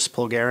Chris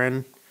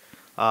Pulgarin,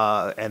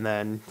 and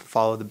then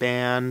follow the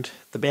band.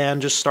 The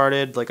band just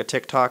started like a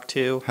TikTok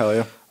too. Hell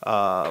yeah.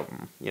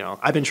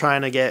 I've been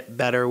trying to get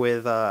better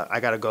with, I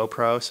got a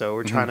GoPro, so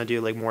we're trying to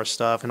do like more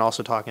stuff and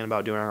also talking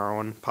about doing our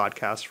own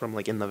podcast from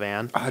like in the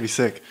van. Oh, that'd be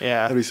sick.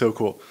 Yeah. That'd be so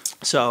cool.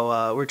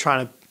 So, we're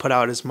trying to put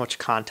out as much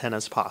content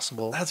as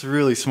possible. That's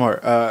really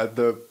smart.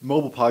 The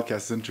mobile podcast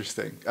is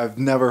interesting. I've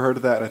never heard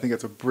of that. And I think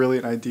it's a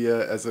brilliant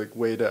idea as a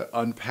way to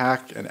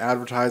unpack and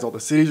advertise all the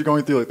cities you're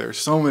going through. Like there's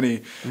so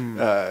many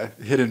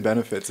hidden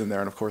benefits in there.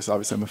 And of course,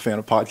 obviously I'm a fan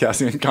of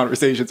podcasting and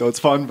conversation, so it's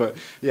fun. But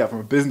yeah, from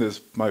a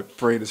business, my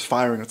brain is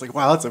firing. It's like,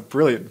 wow, that's a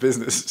brilliant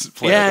business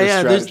plan. Yeah.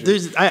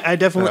 I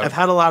definitely, I've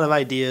had a lot of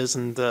ideas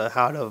and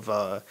how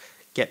to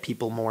get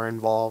people more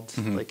involved.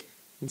 Like,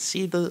 and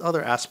see the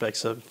other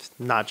aspects of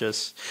not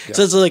just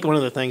so it's like one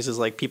of the things is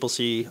like people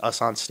see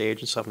us on stage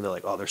and stuff and they're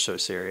like, oh, they're so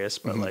serious,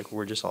 but like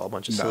we're just all a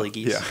bunch of silly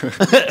geese.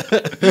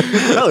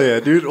 Hell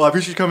yeah, dude. Well, I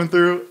appreciate you coming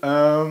through.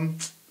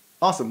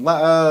 Awesome.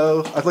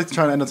 I'd like to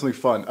try and end on something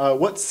fun.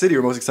 What city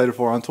are you most excited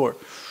for on tour?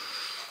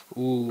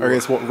 Ooh. Or I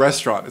guess what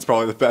restaurant is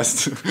probably the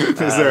best?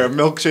 Is there a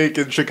milkshake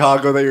in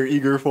Chicago that you're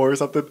eager for or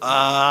something?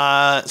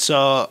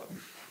 So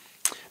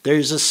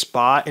there's a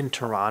spot in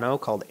Toronto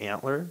called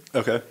Antler.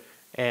 Okay.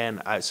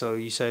 And so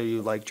you say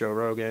you like Joe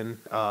Rogan.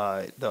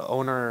 The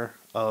owner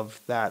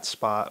of that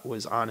spot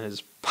was on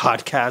his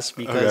podcast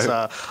because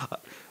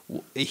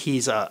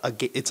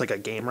it's like a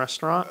game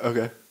restaurant.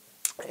 Okay.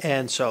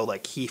 And so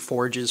like he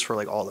forages for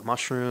like all the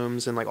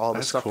mushrooms and like all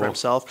the stuff cool. for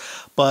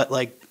himself. But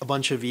like a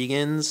bunch of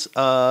vegans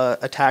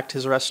attacked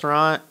his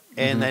restaurant.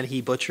 And then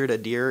he butchered a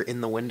deer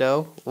in the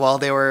window while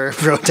they were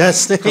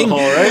protesting. All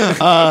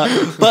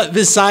right. But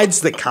besides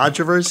the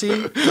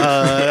controversy,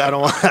 I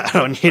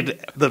don't need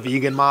the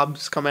vegan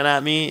mobs coming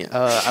at me.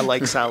 I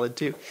like salad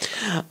too.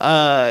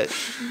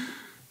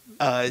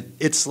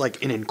 It's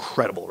like an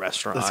incredible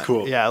restaurant. That's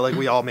cool. Yeah, like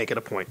we all make it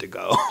a point to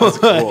go. That's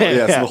cool.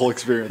 Yeah, so the whole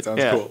experience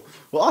sounds cool.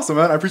 Well, awesome,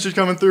 man. I appreciate you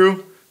coming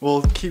through.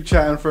 We'll keep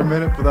chatting for a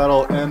minute, but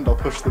that'll end. I'll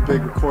push the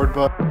big record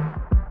button.